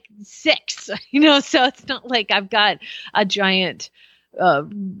have like 6, so it's not like I've got a giant,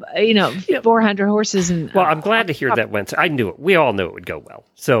 400 horses. And well, I'm glad to hear that went. I knew it. We all knew it would go well.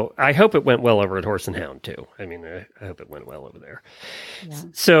 So I hope it went well over at Horse and Hound too. I mean, I hope it went well over there. Yeah.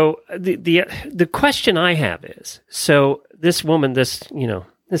 So the question I have is, so this woman, this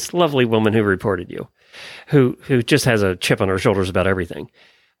lovely woman who reported you, who just has a chip on her shoulders about everything.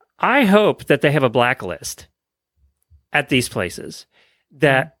 I hope that they have a blacklist at these places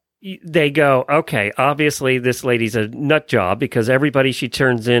that they go, okay, obviously this lady's a nut job because everybody she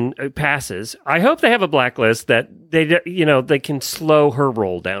turns in passes. I hope they have a blacklist that they can slow her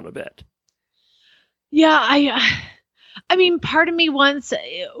roll down a bit. Yeah, I mean, part of me once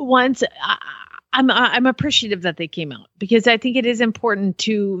I'm appreciative that they came out because I think it is important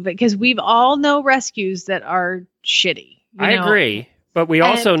because we've all know rescues that are shitty. I agree. But we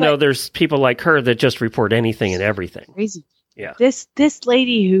also know there's people like her that just report anything and everything. Crazy. Yeah. This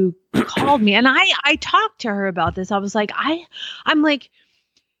lady who called me and I talked to her about this. I was like, I'm like,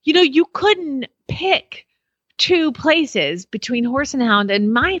 you couldn't pick 2 places between Horse and Hound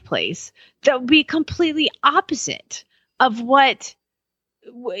and my place that would be completely opposite of what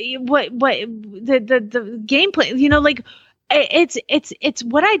the game plan, it's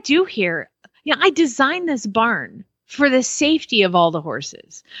what I do here. I designed this barn for the safety of all the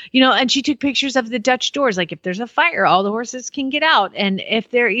horses, and she took pictures of the Dutch doors. Like if there's a fire, all the horses can get out. And if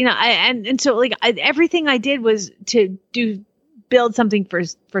they're, so everything I did was to build something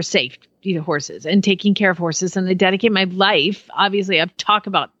for safe, horses and taking care of horses. And I dedicate my life. Obviously I've talked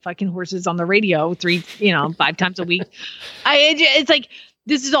about fucking horses on the radio 5 times a week. It's like,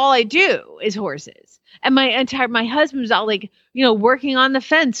 this is all I do is horses. And my husband was out working on the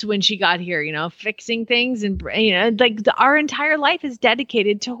fence when she got here, fixing things and, our entire life is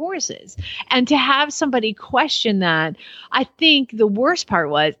dedicated to horses. And to have somebody question that, I think the worst part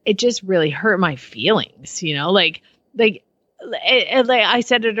was it just really hurt my feelings, like I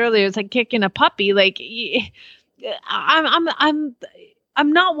said it earlier, it's like kicking a puppy. I'm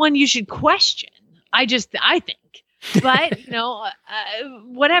not one you should question. I think. But,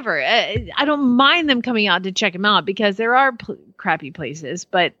 whatever. I don't mind them coming out to check them out because there are crappy places.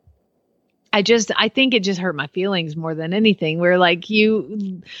 But I think it just hurt my feelings more than anything. Where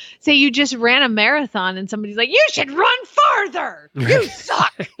you say you just ran a marathon and somebody's like, you should run farther. You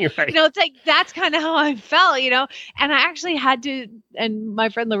suck. Right. It's like, that's kind of how I felt, and I actually had to, and my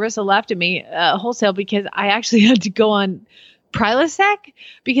friend Larissa laughed at me wholesale because I actually had to go on Prilosec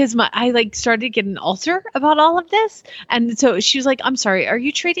because I started to get an ulcer about all of this. And so she was like, I'm sorry, are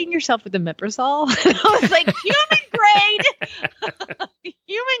you treating yourself with omeprazole? And I was like, human grade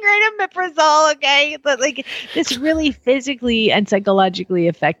omeprazole. Okay. But this really physically and psychologically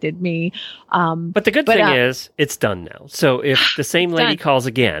affected me. But the good thing is it's done now. So if the same lady calls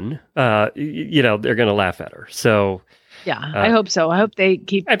again, they're going to laugh at her. So yeah, I hope so. I hope they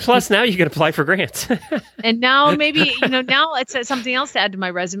keep. And plus, now you can apply for grants. And now maybe, now it's something else to add to my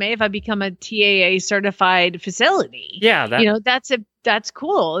resume. If I become a TAA certified facility, yeah, that's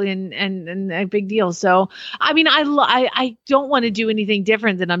cool and a big deal. So, I mean, I don't want to do anything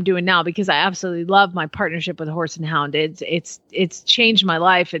different than I'm doing now because I absolutely love my partnership with Horse and Hound. It's changed my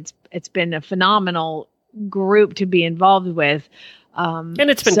life. It's been a phenomenal group to be involved with. And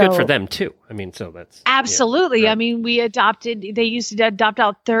it's been good for them too. I mean, so that's absolutely. Yeah, right. I mean, they used to adopt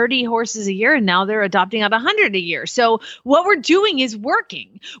out 30 horses a year and now they're adopting out 100 a year. So what we're doing is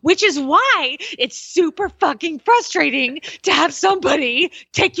working, which is why it's super fucking frustrating to have somebody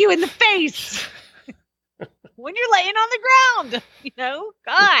kick you in the face when you're laying on the ground,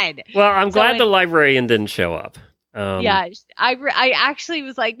 God. Well, I'm glad the librarian didn't show up. Yeah, I actually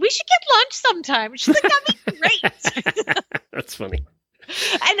was like, we should get lunch sometime. She's like, that'd be great. That's funny.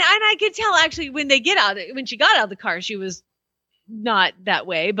 And I could tell actually when she got out of the car, she was not that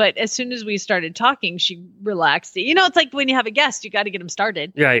way, but as soon as we started talking, she relaxed. You know, it's like when you have a guest, you got to get them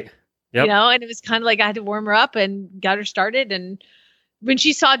started. Right. Yep. You know, and it was kind of like I had to warm her up and got her started. And when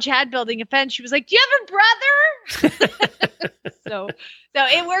she saw Chad building a fence, she was like, "Do you have a brother?" so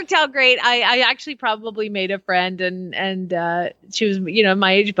it worked out great. I actually probably made a friend, and she was, you know,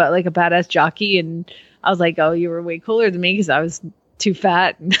 my age, but like a badass jockey. And I was like, "Oh, you were way cooler than me," because I was too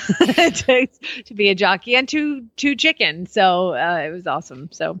fat to be a jockey and too chicken. So it was awesome.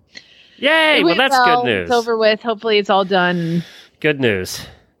 So yay! Well, that's good news. It's over with. Hopefully, it's all done. Good news.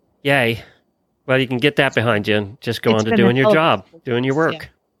 Yay! Well, you can get that behind you and just go on to doing your job, doing your work.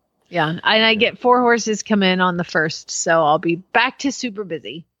 Yeah, and I get 4 horses come in on the 1st, so I'll be back to super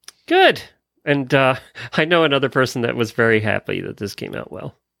busy. Good. And I know another person that was very happy that this came out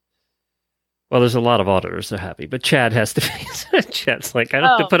well. Well, there's a lot of auditors that are happy, but Chad has to be. Chad's like, I don't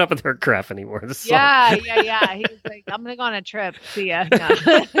have to put up with her crap anymore. Yeah. He was like, I'm going to go on a trip. See ya.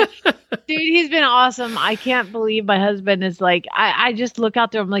 No. Dude, he's been awesome. I can't believe my husband is like, I just look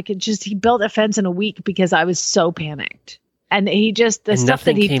out there. I'm like, he built a fence in a week because I was so panicked. And he just, the stuff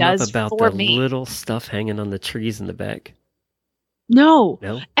that he does about for the me. Little stuff hanging on the trees in the back. No.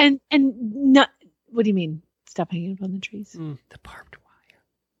 No? And no, what do you mean? Stuff hanging up on the trees? The barbed wire.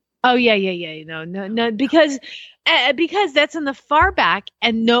 Oh yeah. No, because that's in the far back,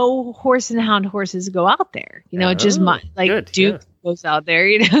 and no horse and hound horses go out there. You know, just Duke goes out there.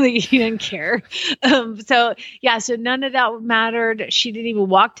 You know, he didn't care. So none of that mattered. She didn't even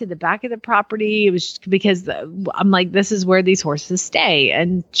walk to the back of the property. It was just because I'm like, this is where these horses stay,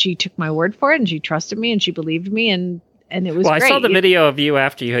 and she took my word for it, and she trusted me, and she believed me, and it was great. I saw the video of you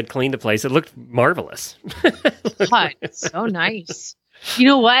after you had cleaned the place. It looked marvelous. God, so nice. You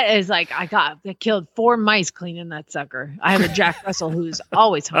know what? Is like I killed 4 mice cleaning that sucker. I have a Jack Russell who's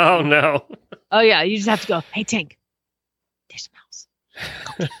always hungry. Oh no. Oh yeah, you just have to go, "Hey Tank, there's a mouse."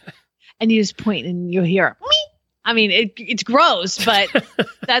 Go get it. And you just point and you'll hear me. I mean, it's gross, but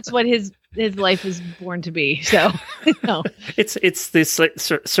that's what his life is born to be. So, no. It's this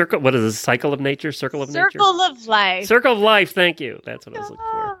circle. What is it? Cycle of nature? Circle of nature? Circle of life. Circle of life. Thank you. That's what I was looking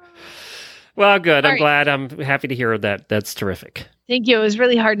for. Well, good. I'm glad. I'm happy to hear that. That's terrific. Thank you. It was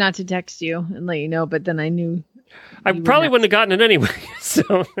really hard not to text you and let you know, but then I knew I probably wouldn't have gotten it anyway.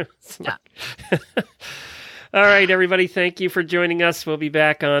 So, all right, everybody. Thank you for joining us. We'll be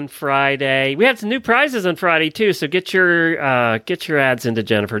back on Friday. We have some new prizes on Friday too. So get your ads into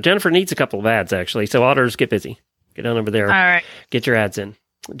Jennifer. Jennifer needs a couple of ads actually. So auditors, get busy. Get on over there. All right. Get your ads in.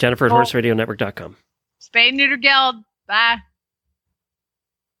 Jennifer at horseradionetwork.com. Spay Neuter Guild. Bye.